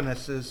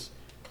Cabinets',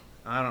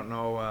 I don't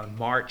know,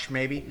 March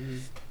maybe,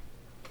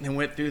 and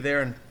went through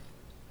there, and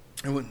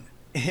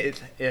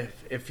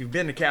if you've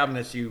been to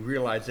Cabinets, you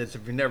realize this.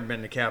 If you've never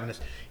been to Cabinets,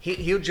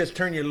 he'll just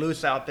turn you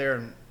loose out there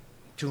and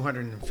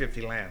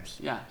 250 lambs.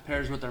 Yeah,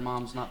 pairs with their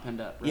moms not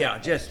pinned up. Right? Yeah,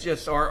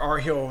 just or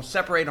he'll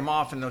separate them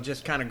off and they'll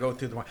just kind of go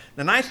through the one.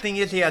 The nice thing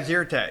is he has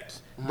ear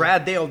tags.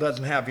 Brad Dale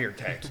doesn't have ear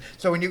tags.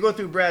 So when you go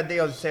through Brad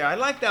Dale, you say, I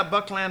like that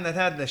buck lamb that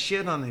had the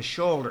shit on his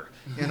shoulder.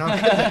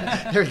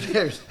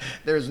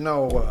 There's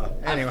no,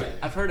 anyway.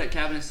 I've heard at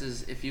Cabinets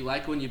is if you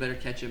like one, you better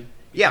catch him.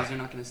 Yeah. Because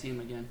you're not going to see him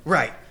again.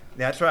 Right.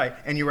 That's right.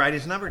 And you write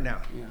his number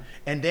down. Yeah.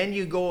 And then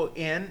you go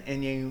in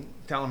and you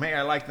tell him, hey,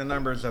 I like the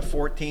numbers of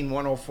 14,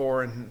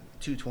 104, and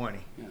 220.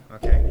 Yeah.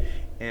 Okay.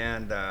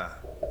 And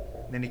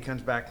then he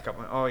comes back a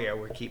couple, oh, yeah,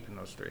 we're keeping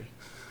those 3.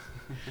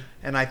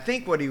 And I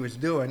think what he was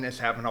doing is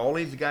having all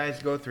these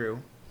guys go through.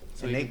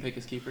 So he can pick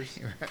his keepers.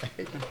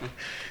 Right.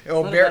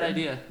 Not a bad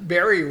idea.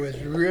 Barry was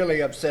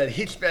really upset.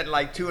 He spent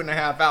like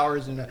 2.5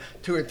 hours in the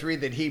 2 or 3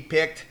 that he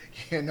picked.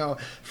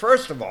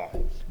 First of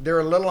all, they're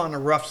a little on the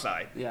rough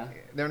side. Yeah.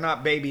 They're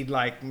not babied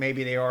like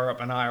maybe they are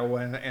up in Iowa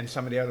and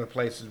some of the other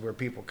places where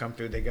people come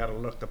through. They got to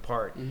look the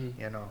part.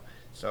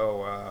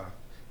 So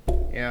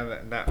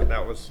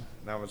that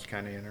was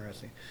kind of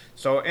interesting.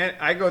 So and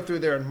I go through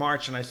there in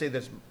March and I see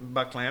this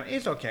buck lamb.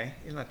 He's okay.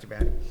 He's not too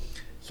bad.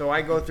 So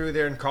I go through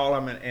there and call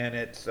him, and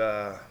it's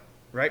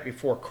right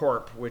before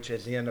Corp, which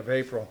is the end of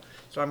April.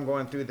 So I'm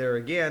going through there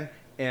again,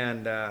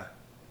 and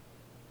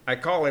I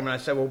call him, and I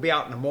said, we'll be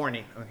out in the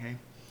morning, okay?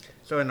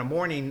 So in the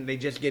morning, they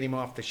just get him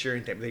off the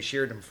shearing table. They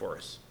sheared him for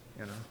us,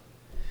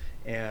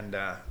 And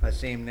I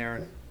see him there,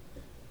 and,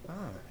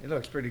 he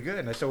looks pretty good.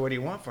 And I said, what do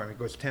you want for him? He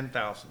goes,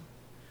 10,000.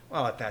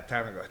 Well, at that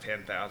time, I go,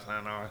 10,000, I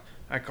don't know.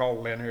 I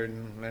called Leonard,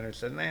 and Leonard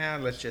said, nah,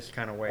 let's just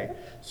kind of wait.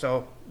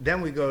 So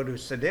then we go to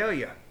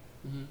Sedalia.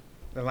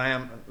 the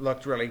lamb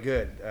looked really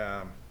good.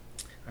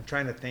 I'm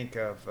trying to think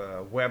of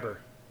Weber.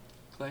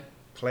 Clay.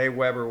 Clay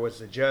Weber was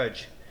the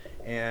judge,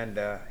 and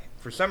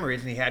for some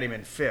reason he had him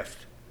in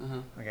fifth.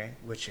 Okay,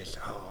 which is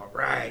all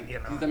right, you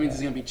know. That means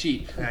he's gonna be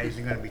cheap. Yeah, he's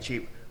going to be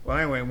cheap. Well,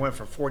 anyway, it went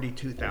for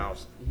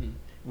 42,000.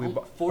 We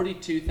bought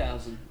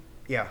 42,000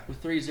 yeah,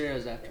 with 3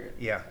 zeros after it.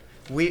 yeah.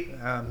 We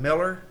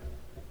Miller,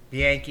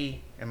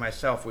 Bianchi, and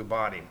myself, we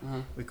bought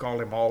him. We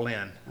called him all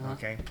in.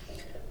 Okay,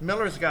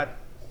 Miller's got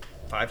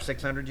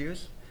 500-600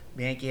 ewes.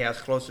 Bianchi has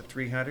close to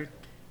 300,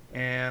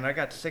 and I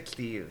got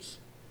 60 ewes.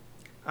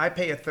 I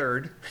pay a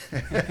third.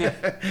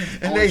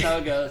 Always how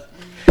it goes.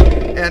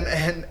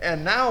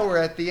 And now we're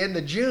at the end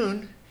of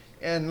June,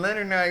 and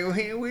Leonard and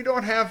I we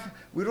don't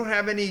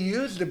have any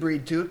ewes to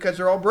breed to because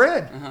they're all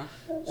bred.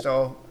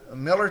 So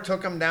Miller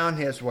took them down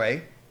his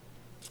way,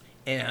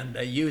 and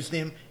used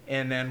him.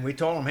 And then we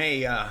told him,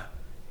 hey,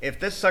 if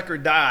this sucker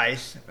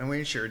dies, and we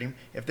insured him,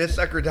 if this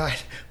sucker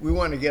dies, we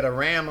want to get a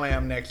ram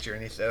lamb next year.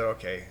 And he said,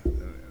 okay.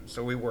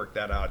 So we worked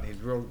that out.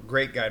 He's a real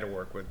great guy to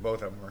work with.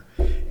 Both of them were.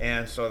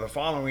 And so the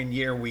following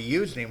year we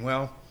used him.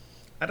 Well,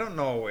 I don't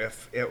know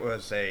if it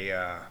was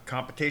a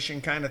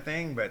competition kind of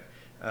thing, but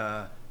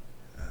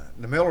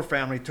the Miller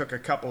family took a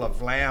couple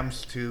of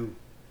lambs to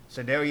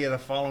Sedalia the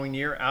following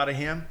year out of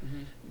him.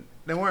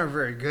 They weren't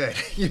very good.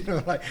 You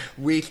know, like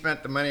we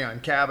spent the money on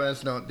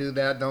cabinets. Don't do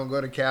that. Don't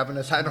go to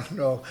cabinets. I don't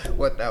know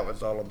what that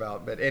was all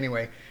about. But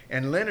anyway,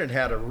 and Leonard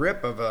had a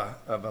rip of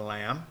a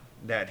lamb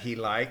that he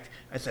liked.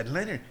 I said,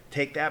 Leonard,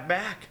 take that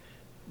back.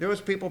 There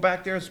was people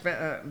back there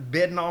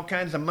bidding all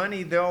kinds of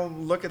money. They'll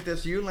look at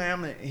this ewe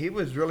lamb. He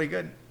was really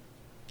good.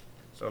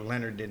 So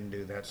Leonard didn't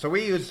do that. So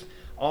we used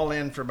all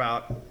in for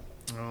about,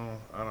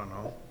 I don't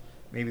know,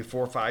 maybe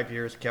 4 or 5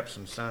 years, kept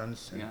some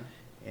sons.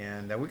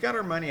 And we got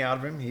our money out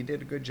of him. He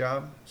did a good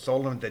job.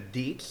 Sold him to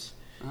Dietz.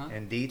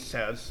 And Dietz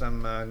has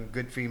some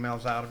good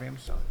females out of him.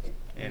 So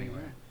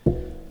anyway.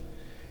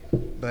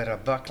 But a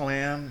buck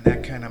lamb,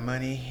 that kind of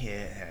money,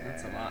 yeah.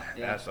 That's a lot.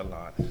 Yeah. That's a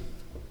lot.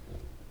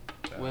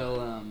 So.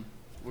 Well,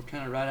 we're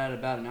kind of right at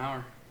about an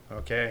hour.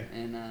 Okay.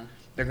 And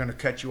they're going to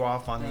cut you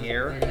off on the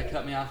air? They're going to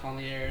cut me off on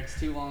the air. It's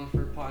too long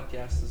for a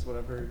podcast is what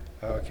I've heard.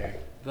 Okay.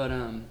 But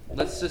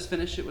let's just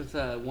finish it with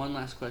one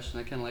last question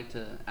I kind of like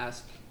to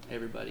ask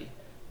everybody.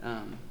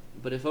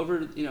 But if over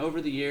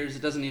the years,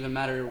 it doesn't even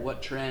matter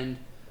what trend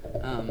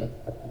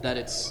that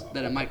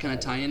it might kind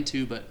of tie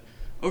into, but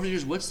over the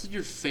years, what's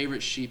your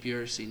favorite sheep you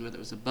ever seen? Whether it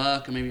was a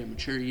buck or maybe a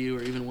mature ewe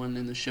or even one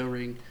in the show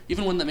ring,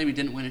 even one that maybe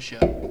didn't win a show.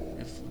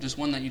 If just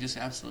one that you just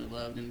absolutely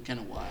loved and kind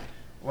of why.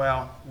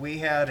 Well, we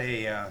had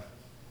a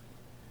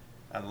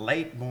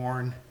late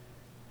born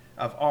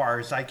of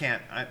ours. I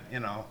can't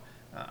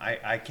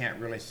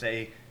really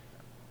say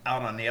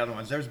out on the other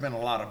ones. There's been a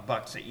lot of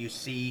bucks that you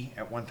see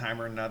at one time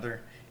or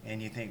another,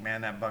 and you think, man,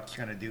 that buck's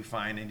going to do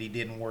fine, and he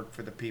didn't work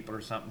for the people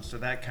or something. So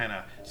that kind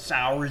of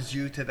sours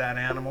you to that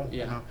animal.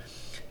 Yeah. You know?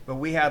 But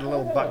we had a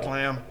little buck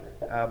lamb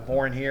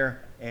born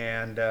here,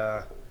 and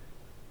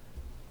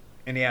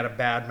he had a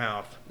bad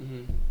mouth.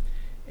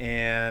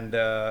 And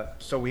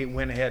so we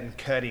went ahead and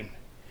cut him.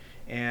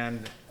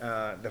 And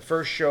the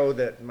first show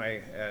that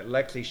my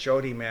Lexi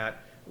showed him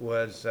at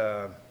was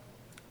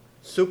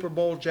Super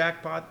Bowl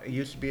jackpot. It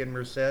used to be in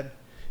Merced,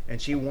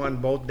 and she won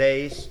both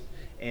days.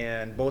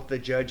 And both the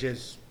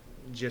judges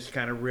just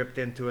kind of ripped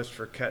into us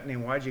for cutting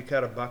him. Why'd you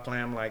cut a buck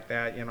lamb like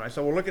that? You know, I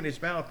said, well, look at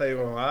his mouth. They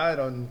go, I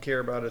don't care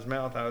about his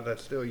mouth. I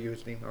still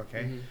used him.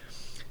 Okay.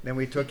 Then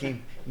we took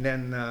him. And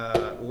then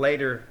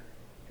later,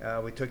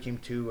 we took him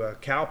to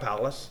Cow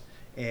Palace,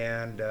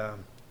 and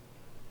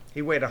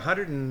he weighed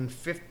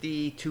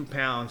 152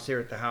 pounds here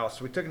at the house.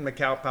 So we took him to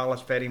Cow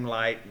Palace, fed him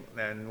light,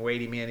 and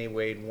weighed him in. He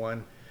weighed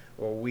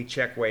we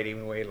check weighed him.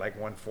 He weighed like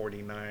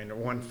 149 or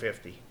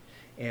 150.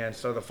 And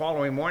so the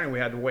following morning, we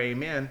had to weigh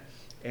him in,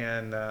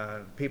 and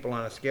people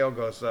on a scale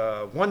goes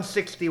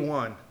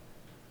 161.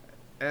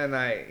 And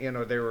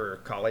they were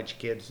college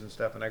kids and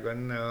stuff, and I go,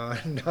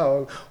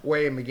 no,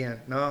 weigh him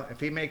again. No, if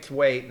he makes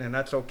weight, then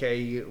that's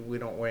okay. We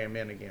don't weigh him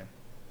in again.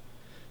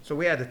 So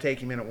we had to take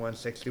him in at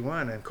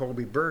 161, and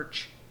Colby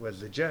Birch was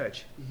the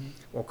judge.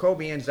 Well,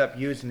 Colby ends up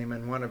using him,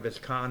 and one of his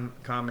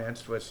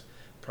comments was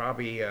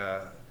probably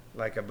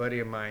like a buddy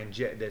of mine,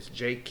 this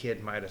Jake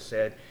kid might have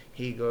said.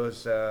 He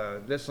goes,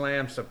 this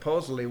lamb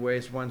supposedly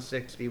weighs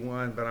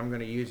 161, but I'm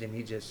going to use him.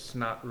 He's just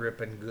snot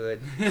ripping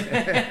good.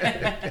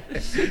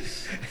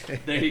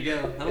 There you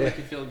go. That'll make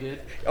you feel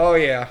good. Oh,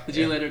 yeah. Did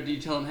you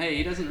tell him, hey,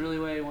 he doesn't really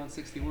weigh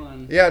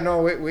 161? Yeah,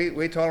 no,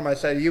 we told him, I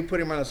said, you put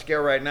him on a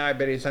scale right now, I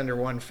bet he's under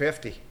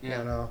 150, Yeah.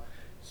 you know.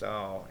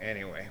 So,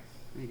 anyway.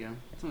 There you go.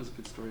 That's always a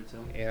good story to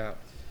tell. Yeah.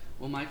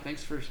 Well, Mike,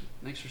 thanks for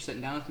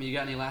sitting down with me. You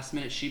got any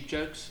last-minute sheep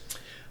jokes?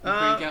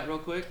 Crank out real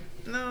quick?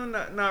 No,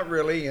 not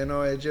really. You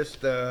know, it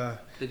just they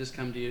just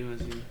come to you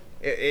as you.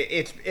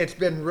 It's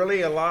been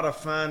really a lot of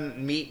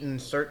fun meeting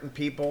certain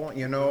people,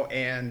 you know,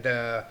 and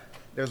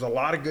there's a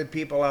lot of good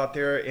people out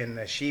there in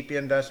the sheep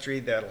industry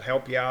that'll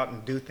help you out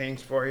and do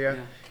things for you.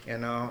 Yeah. You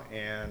know,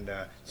 and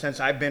since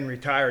I've been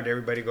retired,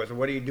 everybody goes,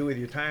 "What do you do with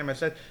your time?" I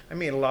said, "I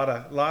mean, a lot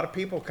of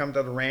people come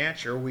to the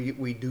ranch, or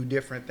we do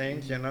different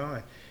things, you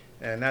know."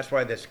 And that's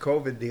why this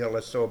COVID deal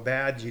is so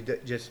bad. You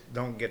just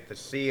don't get to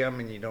see them,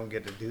 and you don't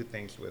get to do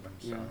things with them.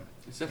 So, Yeah.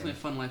 It's definitely a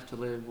fun life to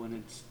live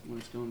when it's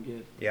going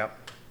good. Yep.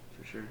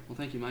 For sure. Well,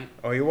 thank you, Mike.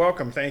 Oh, you're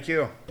welcome. Thank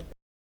you.